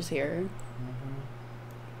numbers here.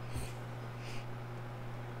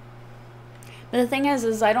 But the thing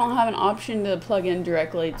is I don't have an option to plug in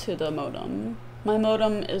directly to the modem. My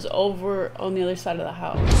modem is over on the other side of the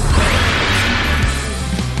house.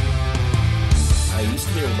 I used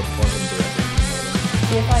to be able to plug in directly from the modem.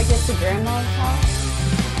 See, if I get to grandma's house,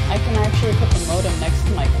 I can actually put the modem next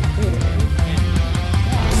to my computer.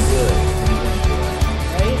 Good.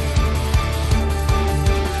 Right?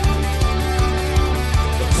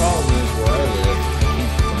 The problem is where I live, I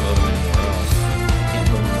can't put the modem anywhere else. I can't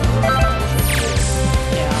put it in my room. I wish I could.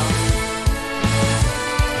 Yeah.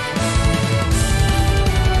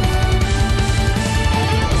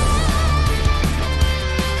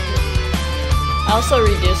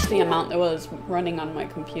 reduce the amount that was running on my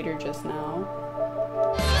computer just now.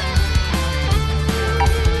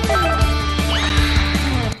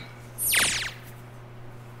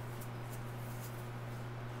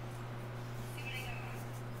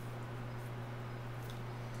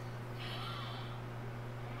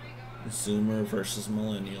 Zoomer versus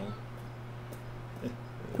Millennial.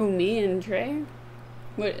 Who, me and Trey?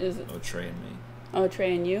 What is it? Oh, Trey and me. Oh,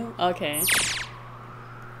 Trey and you? Okay.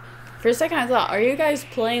 For a second I thought, are you guys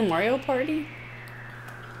playing Mario Party?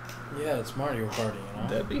 Yeah, it's Mario Party, you know?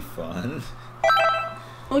 That'd be fun.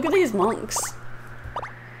 Look at these monks.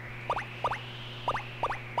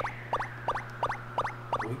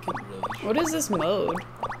 We could really... What is this mode?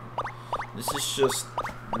 This is just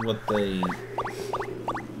what they...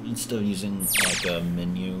 Instead of using like a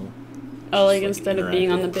menu. Oh, like instead of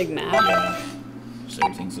being on the big map? Yeah. So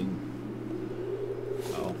everything's in.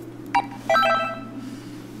 Oh.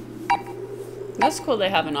 That's cool they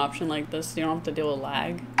have an option like this. You don't have to deal with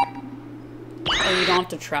lag. Or you don't have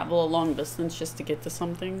to travel a long distance just to get to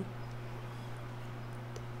something.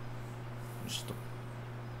 Just a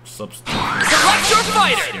substitute. Select your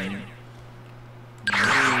fighter!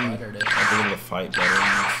 I'd be able to fight better in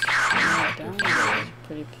this. Yeah, damn, that's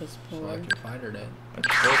pretty piss poor. Select your fighter dead. I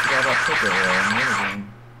totally forgot about Piccolo in the other game.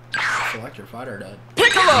 Select your fighter dead.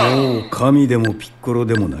 もう神でもピッコロ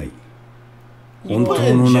でもない。本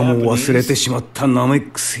当の名も忘れてしまったナメ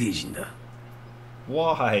ック星人だ。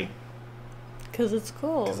Why? Because it's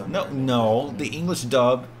cool. No, the English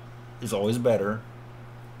dub is always better.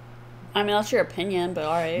 I mean, that's your opinion, but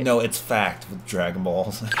alright. No, it's fact with Dragon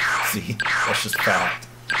Balls. See, that's just fact.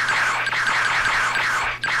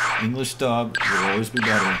 English dub will always be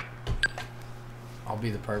better. I'll be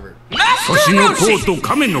the pervert. I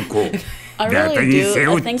really do.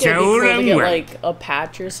 I think it'd be cool to get like a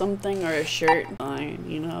patch or something or a shirt line,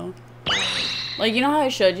 you know? Like, you know how I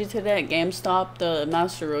showed you today at GameStop, the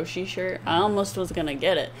Master Roshi shirt? I almost was gonna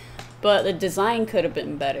get it. But the design could have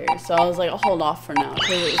been better. So I was like, I'll hold off for now.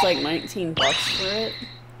 Because it was like 19 bucks for it.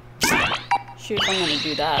 Shoot, I'm gonna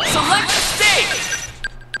do that. Select stage!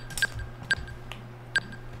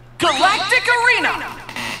 Galactic Arena!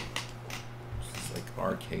 It's like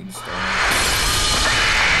arcade style.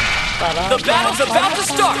 The battle's about to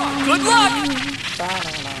start! Good luck!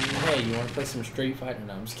 Hey, you want to play some Street Fighter?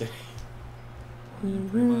 No, I'm just kidding.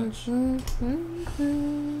 Pretty much. I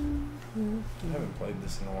haven't played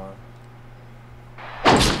this in a while.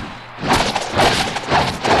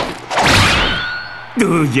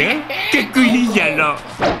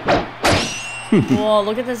 Well,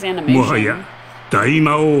 look at this animation. 大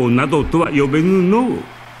魔王などとは呼べぬの。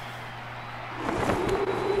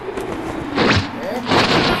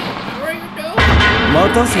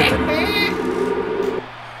待たせた。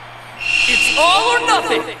It's all or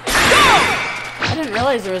nothing! Go! I didn't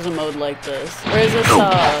realize there was a mode like this. Or is this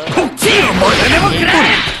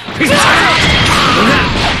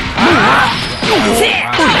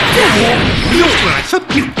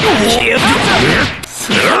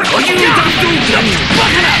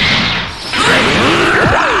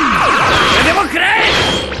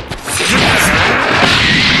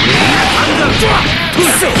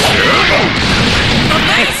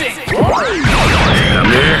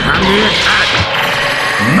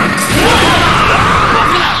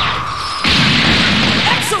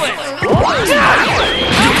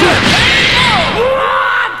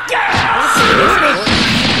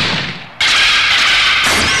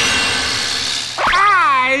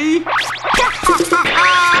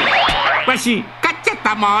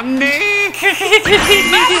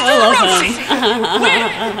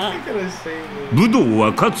武道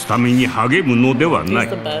は勝つために励むのではない。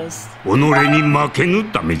己に負けぬ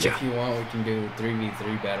ためじゃ。If you want, we can do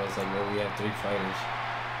 3v3 battles like where we have 3 fighters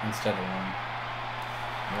instead of 1.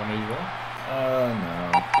 You want to do that?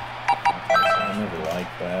 No. I never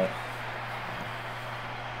liked that.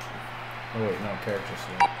 Oh wait, no, character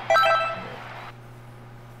select.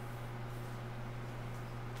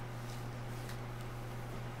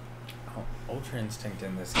 Oh, Ultra Instinct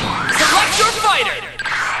in this game. Select your fighter!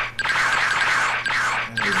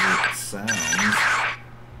 As it sounds.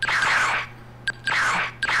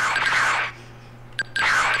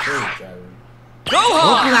 Go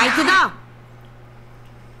hard!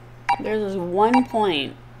 There's this one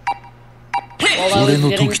point while I was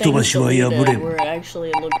getting things deleted where it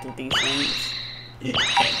actually looked at these things.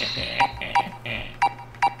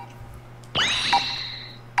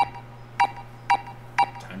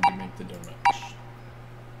 Time to make the donuts.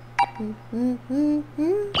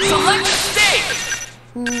 Select stage!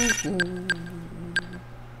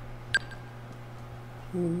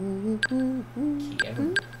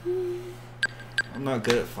 I'm not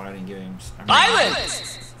good at fighting games.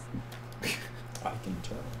 Violence! I can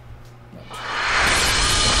tell.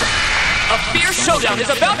 A fierce showdown is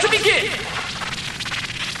about to begin!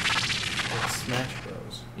 It's Smash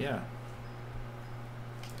Bros. Yeah.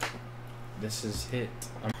 This is hit.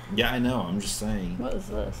 Yeah, I know. I'm just saying. What is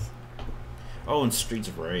this? Oh, and Streets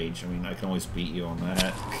of Rage. I mean, I can always beat you on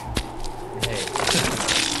that. Hey.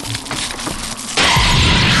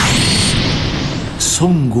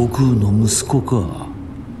 孫悟空の息子か。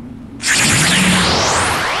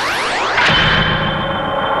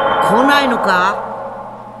来ないの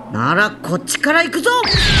か？ならこっちから行くぞ。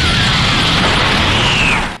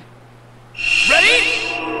Ready?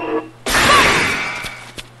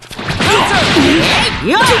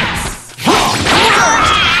 よっ。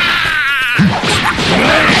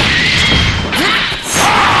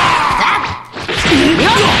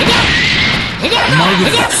マグナ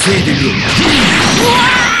防いでるよ。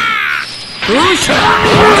よいしょ。来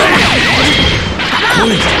い。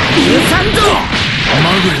許さんぞ。マ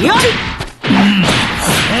グナ。よっ。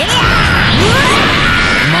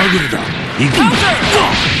マグナだ。行く。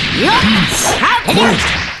よっ。来い。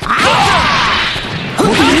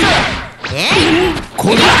こ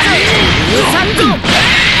れ許さんぞ。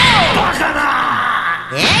バカだ。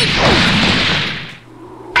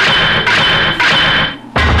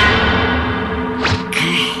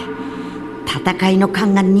戦いの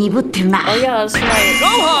感が鈍ってるな。Oh yeah, that's right.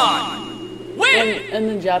 Gohan! In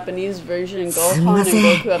the Japanese version, す Gohan みま and せん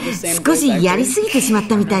Goku have the same 少 voice しやり actor. すぎてしまっ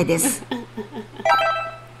たみたいです。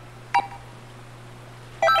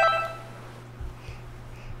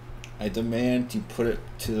 I demand you put it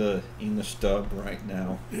to the English dub right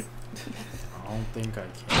now. I don't think I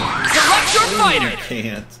can. Select your fighter! I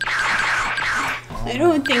can't. I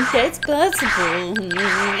don't think that's possible.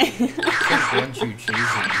 I think once you choose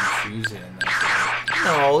it, and that's it.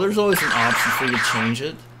 No, there's always an option for you to change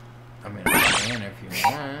it. I mean, I can if you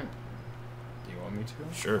want. Do you want me to?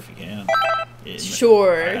 Sure, if you can.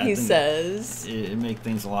 Sure, I he think says. It'd make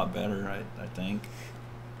things a lot better, I think.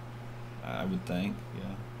 I would think,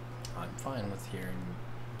 yeah. I'm fine with hearing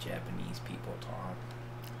Japanese people talk.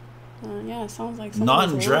 Yeah, sounds like Not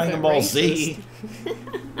someone's in a little Dragon bit Ball racist. Z.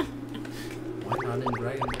 Why not in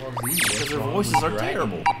Dragon Ball Z? Because their voices are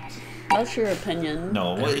terrible. That's your opinion.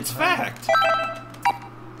 No, it's fact.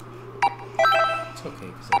 It's okay,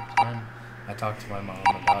 because every time I talk to my mom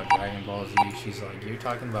about Dragon Ball Z, she's like, "You're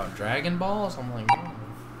talking about Dragon Balls?" I'm like, "No."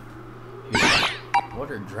 She's like, "What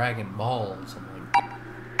are Dragon Balls?" I'm like,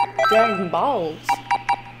 Dragon Balls.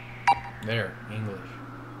 "There, English."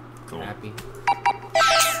 Cool. Happy.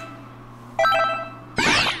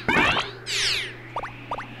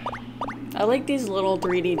 I like these little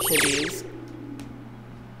 3D chibis.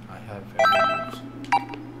 I have values.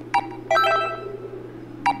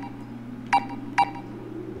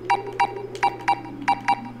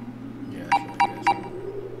 Yeah, sure, I guess.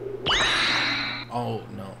 Oh,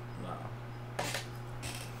 no.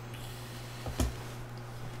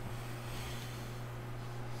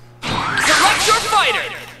 Select your fighter!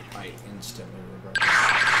 I instantly regret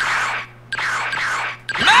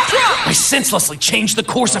I senselessly changed the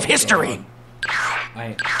course of history!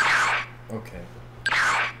 Okay.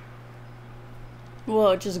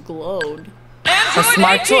 Well, it just glowed. A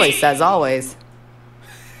smart choice, as always.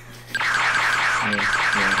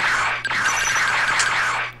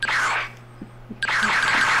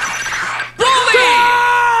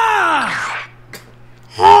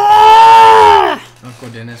 Uncle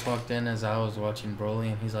Dennis walked in as I was watching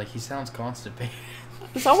Broly, and he's like, "He sounds constipated."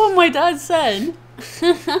 Is that what my dad said?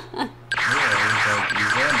 Yeah, he's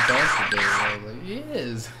constipated. I was like, "He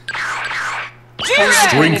is."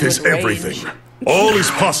 Strength is everything. All is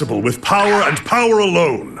possible with power and power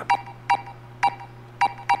alone.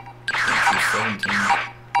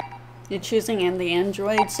 You're choosing in the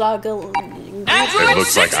Android Saga. It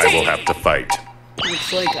looks like I will have to fight.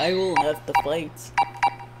 Looks like I will have to fight.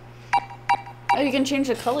 Oh, you can change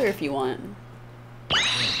the color if you want.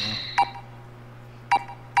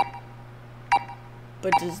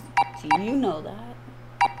 But do you know that?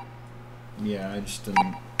 Yeah, I just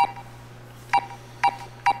didn't.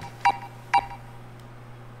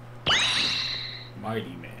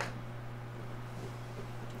 Mighty man.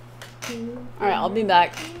 Alright, I'll be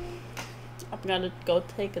back. I've gotta go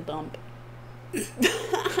take a dump.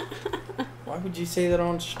 Why would you say that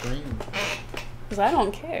on stream? Because I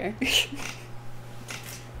don't care.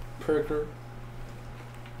 Perker.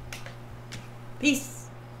 Peace.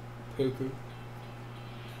 Puku.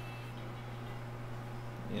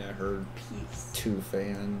 Yeah, I heard Peace. 2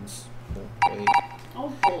 fans. Wait.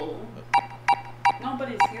 Oh, cool.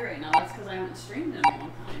 Nobody's here right now. That's because I haven't streamed in a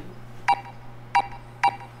long time.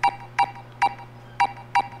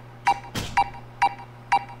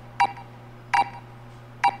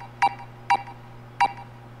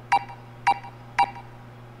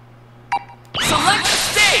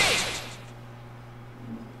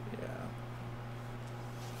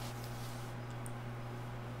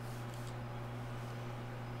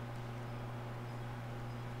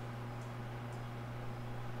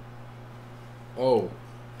 Oh.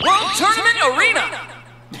 World Tournament Arena!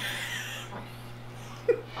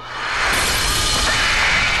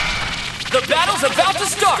 The battle's about to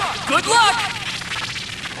start! Good luck!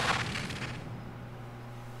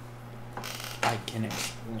 I can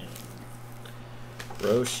explain.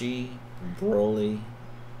 Roshi, Broly,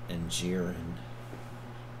 and Jiren.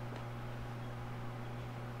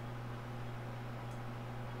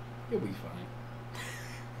 You'll be fine.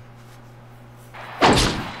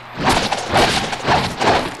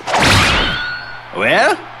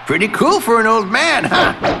 Well, pretty cool for an old man,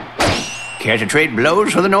 huh? Care to trade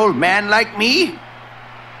blows with an old man like me?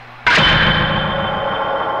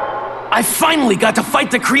 I finally got to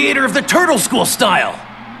fight the creator of the Turtle School style!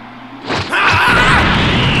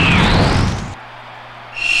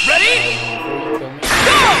 Ready?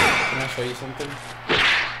 Go! Can I show you something?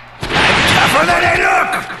 Tougher than I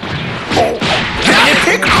look!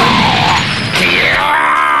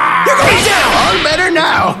 You're going down! All better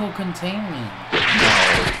now! Who contain me?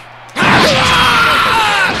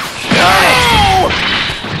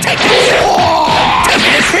 Take this!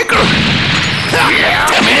 10-minute pickle!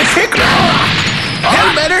 10-minute pickle!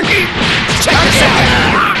 All better! Check this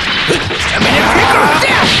out! 10-minute pickle!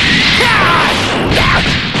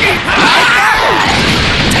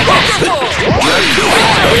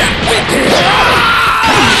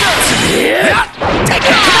 Take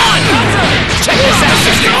it on! Check this out!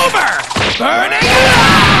 It's over! Burning it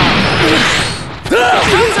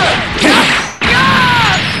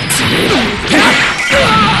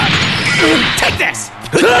Take this!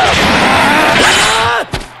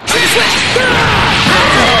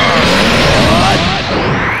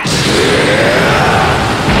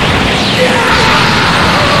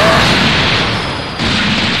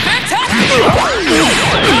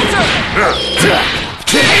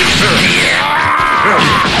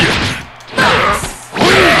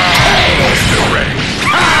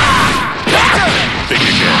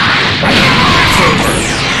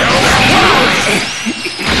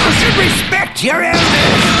 You should respect your elders!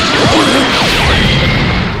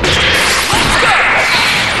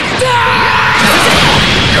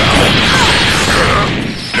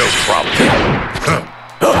 No problem.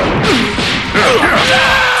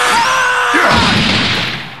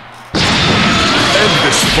 End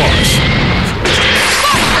this farce.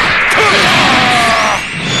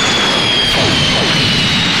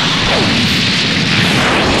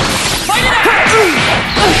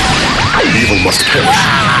 Evil must perish.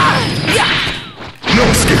 No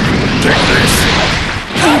escape. Take this.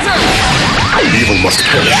 Evil must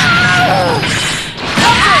perish.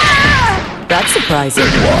 That's surprising.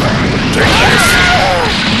 Take this.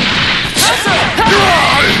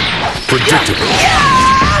 Predictable.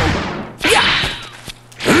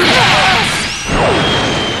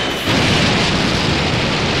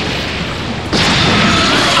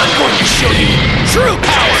 I'm going to show you true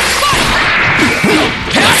power!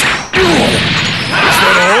 Is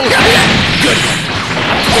that all? Good.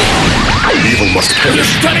 Evil must perish.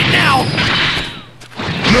 You've done it now!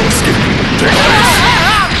 No escape. Take this.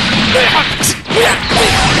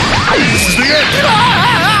 This is the end.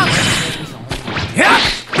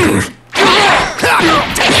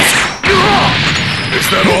 Is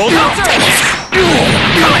that all?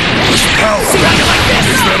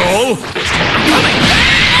 Is that all?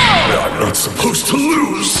 I'm not supposed to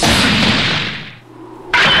lose.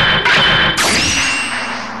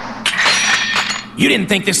 You didn't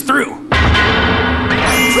think this through.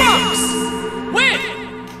 Trunks! Win!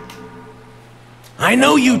 I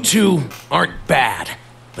know you two aren't bad,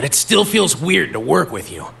 but it still feels weird to work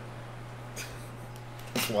with you.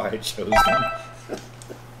 That's why I chose him.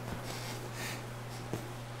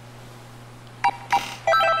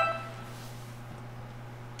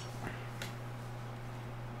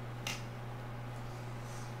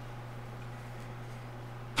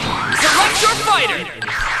 Select your fighter!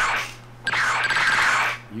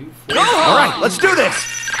 All right, let's do this!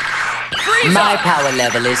 My power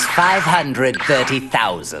level is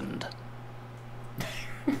 530,000.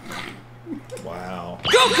 Wow.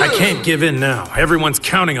 I can't give in now. Everyone's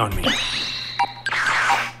counting on me.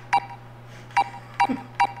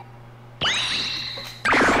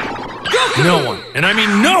 No one, and I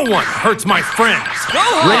mean no one, hurts my friends.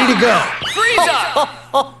 Ready to go. Frieza!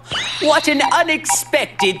 What an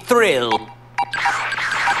unexpected thrill.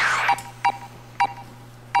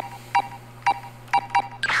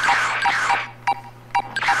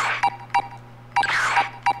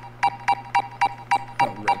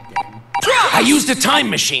 I used a time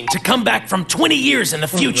machine to come back from 20 years in the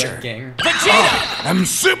future. Vegeta! I'm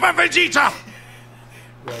Super Vegeta!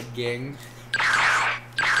 Red Gang.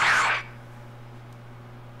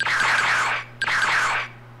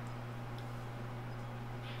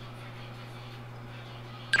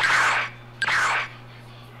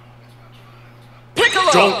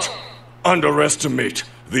 underestimate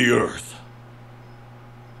the Earth.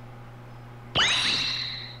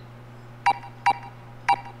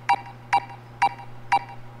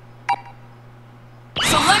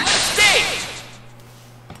 Select stage!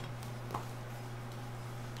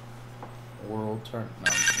 World turn.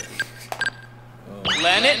 No, I'm kidding.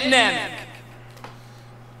 Planet Namek.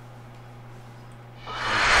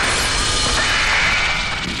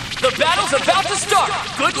 The battle's about to start.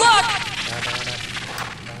 Good luck!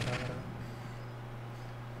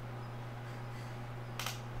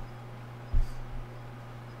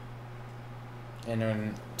 And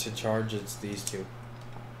then to charge, it's these two.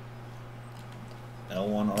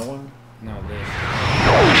 L1, R1? No, this.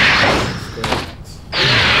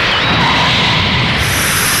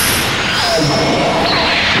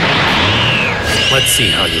 Let's see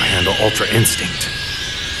how you handle Ultra Instinct.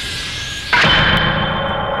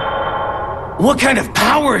 What kind of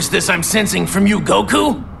power is this I'm sensing from you,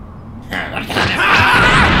 Goku?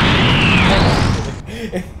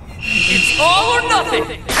 It's all or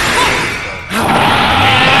nothing!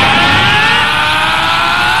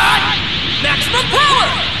 Maximum power!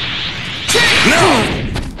 No!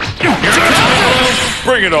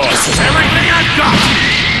 Bring it on! This is everything I've got!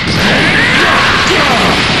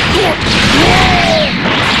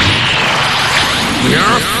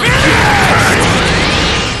 You're finished!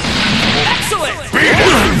 Excellent!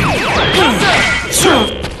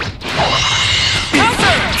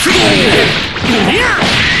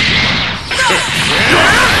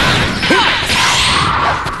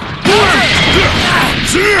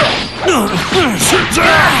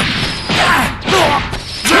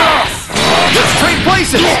 Let's trade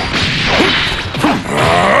places!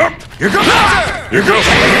 Here goes! Here goes!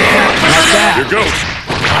 Here goes!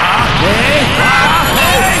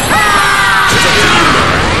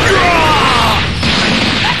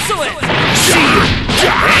 Excellent!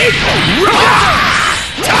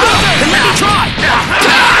 Let me try!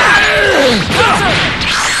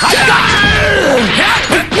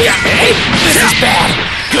 This is bad!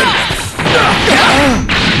 Good!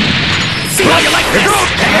 See how you like this?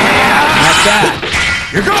 Not that!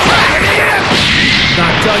 Here goes!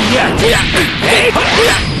 Not done yet!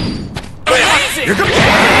 Here goes!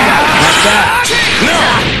 Not that! No!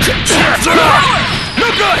 No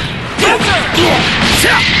good!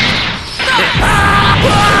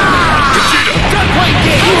 Done playing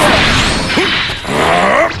games!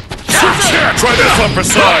 Try this one for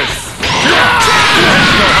size!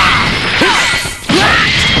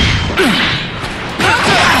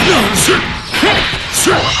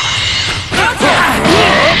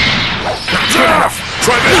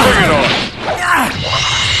 Try this, bring it on!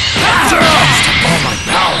 All my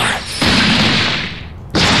power!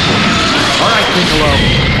 Alright, Piccolo.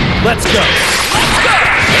 Let's go!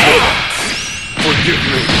 Forgive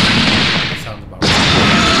me.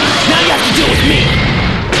 Now you have to deal with me!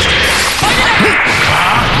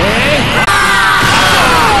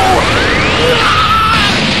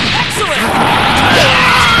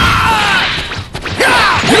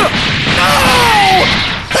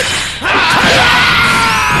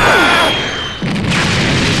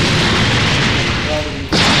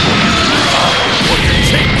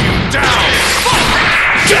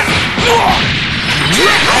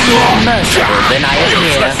 More merciful than I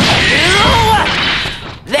appear.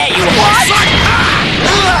 There you are!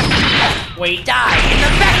 We die in the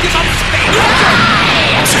vacuum of space!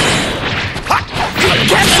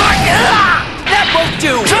 That won't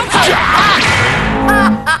do!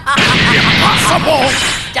 Impossible!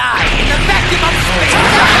 Die in the vacuum of space!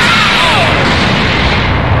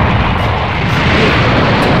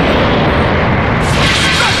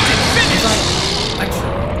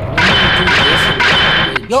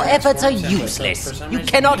 Your efforts are useless. You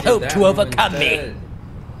cannot hope to overcome me.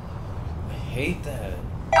 I hate that.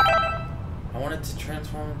 I wanted to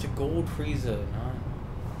transform into Gold Frieza, not...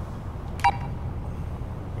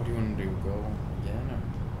 What do you want to do? Go again, or...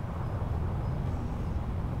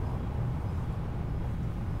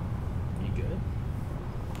 You good?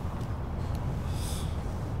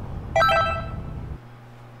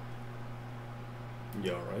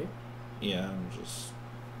 You alright? Yeah, I'm just...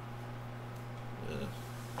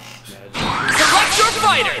 Select your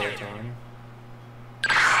fighter!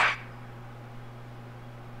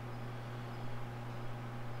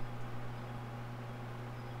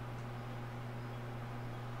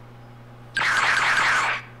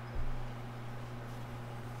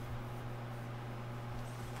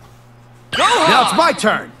 Now it's my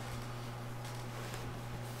turn!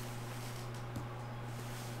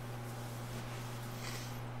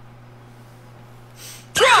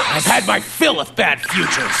 I've had my fill of bad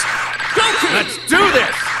futures. Let's do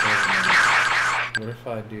this! What if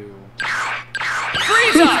I do...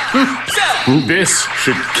 This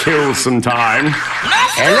should kill some time.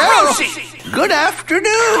 Hello. Good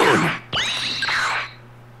afternoon.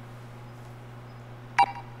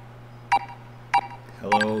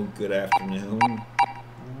 Hello, good afternoon.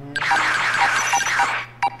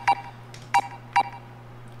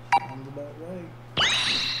 Sounds about right.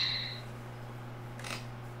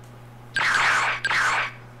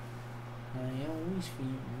 I always feel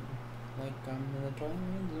like I'm in the twilight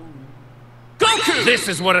zone. Goku! This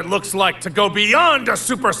is what it looks like to go beyond a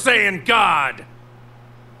Super Saiyan God!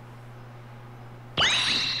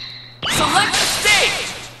 Select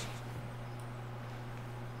stage!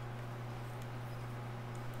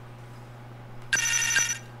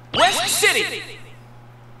 West City!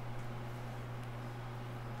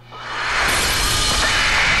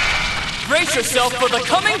 Brace yourself for the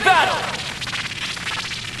coming battle!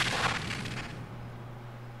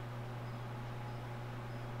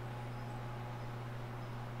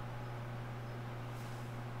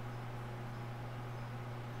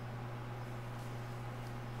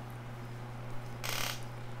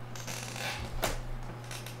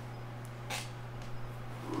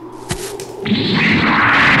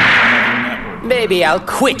 Maybe I'll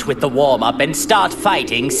quit with the warm-up and start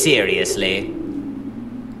fighting seriously.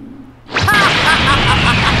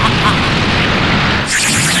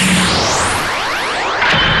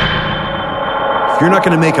 If you're not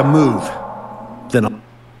gonna make a move, then I'll...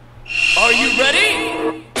 Are you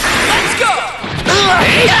ready? Let's go!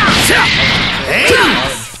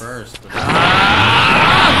 First, but...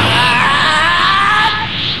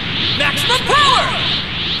 Maximum power!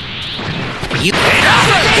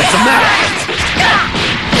 What's the matter?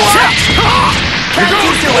 Can't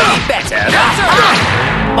you do any better?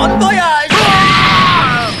 Bon voyage!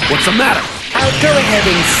 What's the matter? I'll go ahead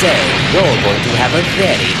and say you're going to have a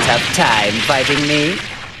very tough time fighting me.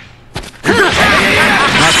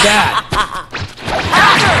 Not that.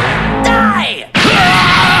 Die!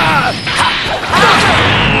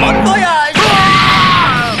 Bon voyage!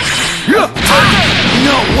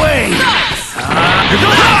 No way!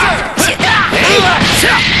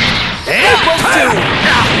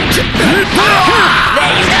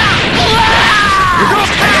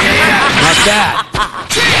 Not that.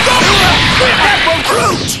 That won't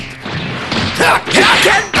fruit!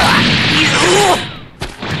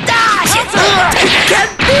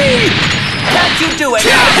 Can't you do it?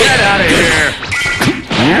 Get out of here!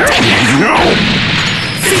 No!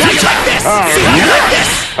 See how you like this? See how you like this?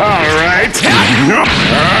 All right.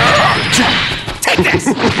 Take this!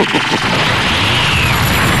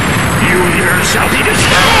 You here shall be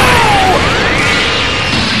destroyed!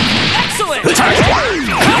 Excellent!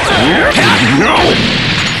 No!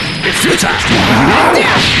 It's your time!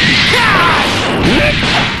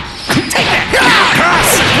 Take that!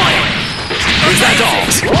 Is that all?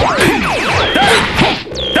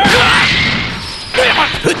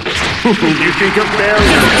 You think of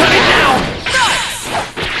barrier?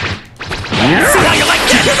 See how you like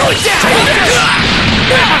that? You're going down!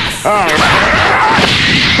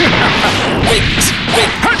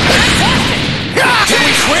 Can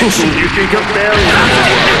we switch? You think of barrier?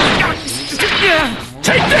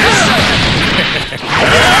 Take this!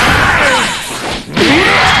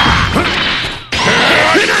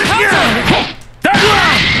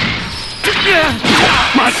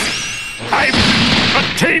 I've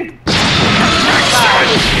attained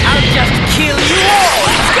I'll just kill you all!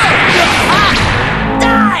 Let's go!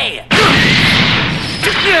 Die!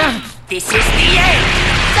 This is the end!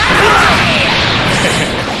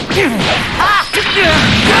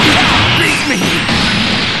 Leave me!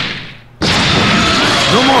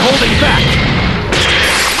 No more holding back!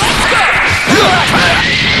 Let's go!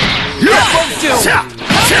 That won't do!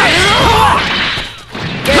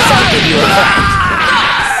 Guess I'll give you a fight.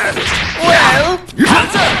 Well... You're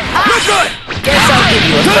good! Guess I'll give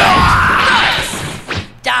you a fight.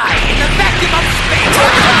 Die in the vacuum of space!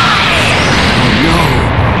 No!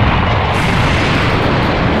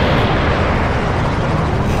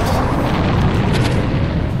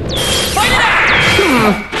 Fight it out!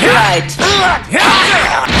 Right.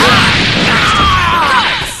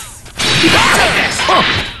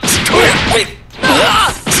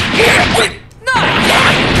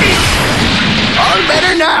 All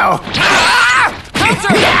better now.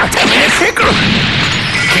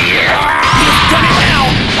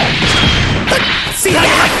 See how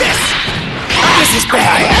you like this? This is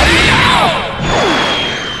bad.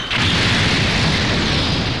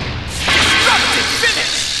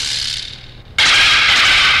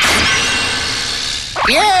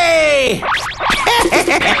 Yay!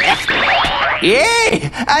 Yay!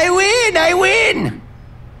 I win! I win!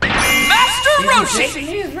 Master Roshi!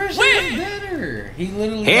 Win! Better. He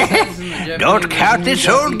literally says in the Japanese Don't count this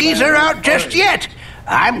old geezer out just yet.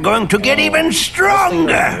 I'm going to get even The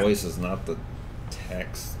stronger. voice is not the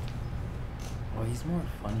text. Well, he's more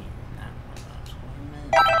funny than that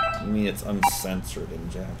one. I mean, it's uncensored in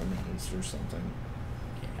Japanese or something.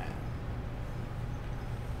 Yeah.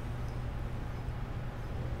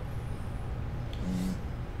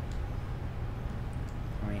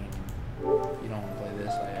 I mean, you don't want to play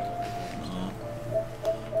this, I have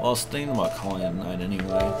Well, I was thinking about calling it a night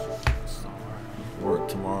anyway. Work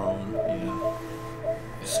tomorrow, and yeah.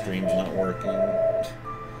 Stream's not working. I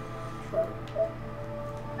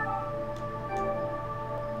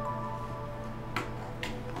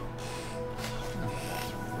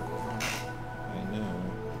know.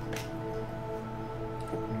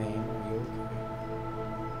 Name, are you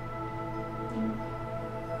okay?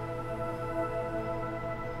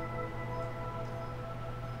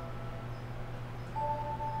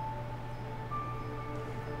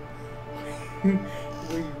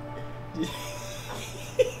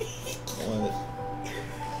 What?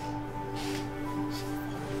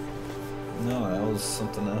 No, that was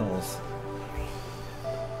something else.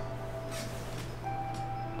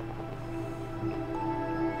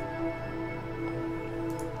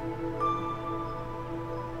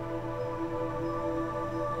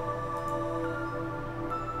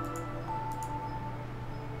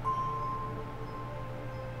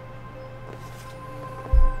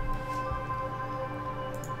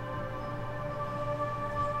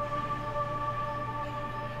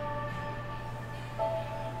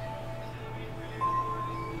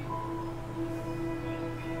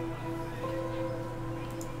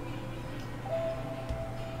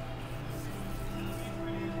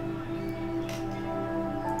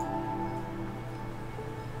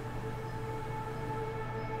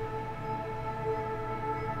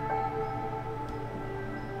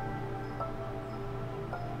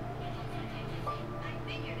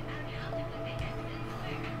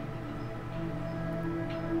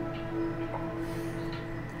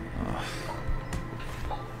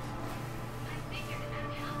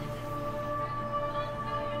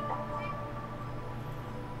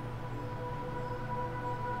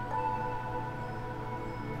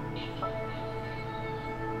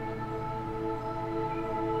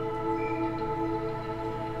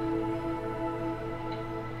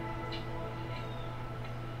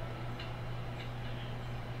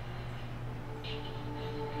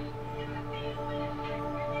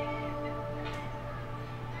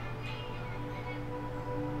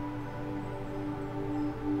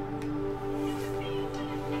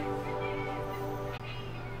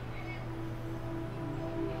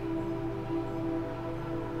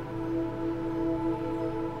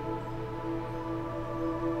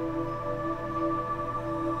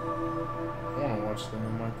 Watch the new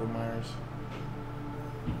Michael Myers.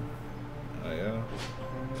 Oh yeah.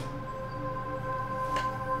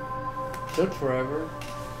 Took forever.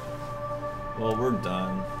 Well, we're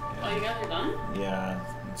done. Oh, you guys are done? Yeah,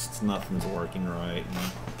 it's nothing's working right.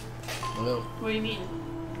 What do you mean?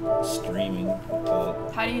 Streaming.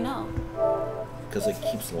 How do you know? Because it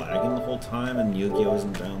keeps lagging the whole time, and Yu-Gi-Oh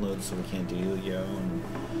isn't downloaded, so we can't do Yu-Gi-Oh, and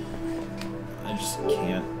I just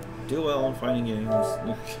can't do well in fighting games.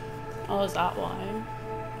 Oh, is that why?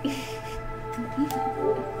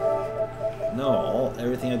 No,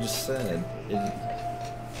 everything I just said. And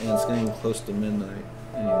it's getting close to midnight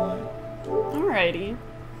anyway. Alrighty.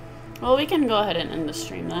 Well, we can go ahead and end the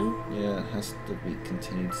stream then. Yeah, it has to be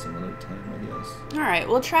continued some other time, I guess. Alright,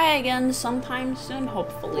 we'll try again sometime soon,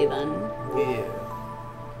 hopefully then. Yeah.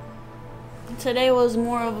 Today was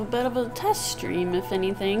more of a bit of a test stream, if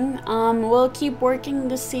anything. We'll keep working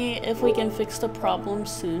to see if we can fix the problem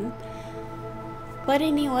soon. But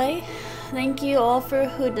anyway, thank you all for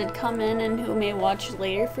who did come in and who may watch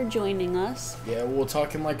later for joining us. Yeah, we'll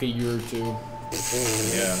talk in like a year or two.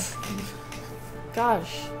 Yeah.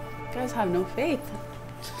 Gosh, you guys have no faith.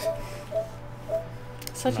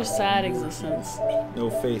 Such a sad existence.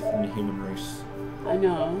 No faith in the human race. I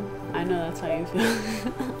know that's how you feel.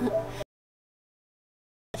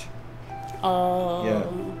 Oh, yeah.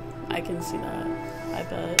 I can see that. I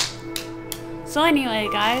bet. So anyway,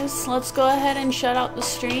 guys, let's go ahead and shut out the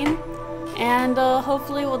stream. And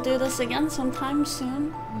hopefully we'll do this again sometime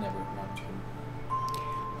soon. Never want to.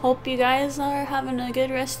 Hope you guys are having a good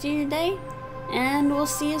rest of your day. And we'll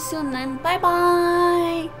see you soon then.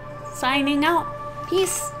 Bye-bye. Signing out.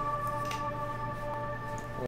 Peace.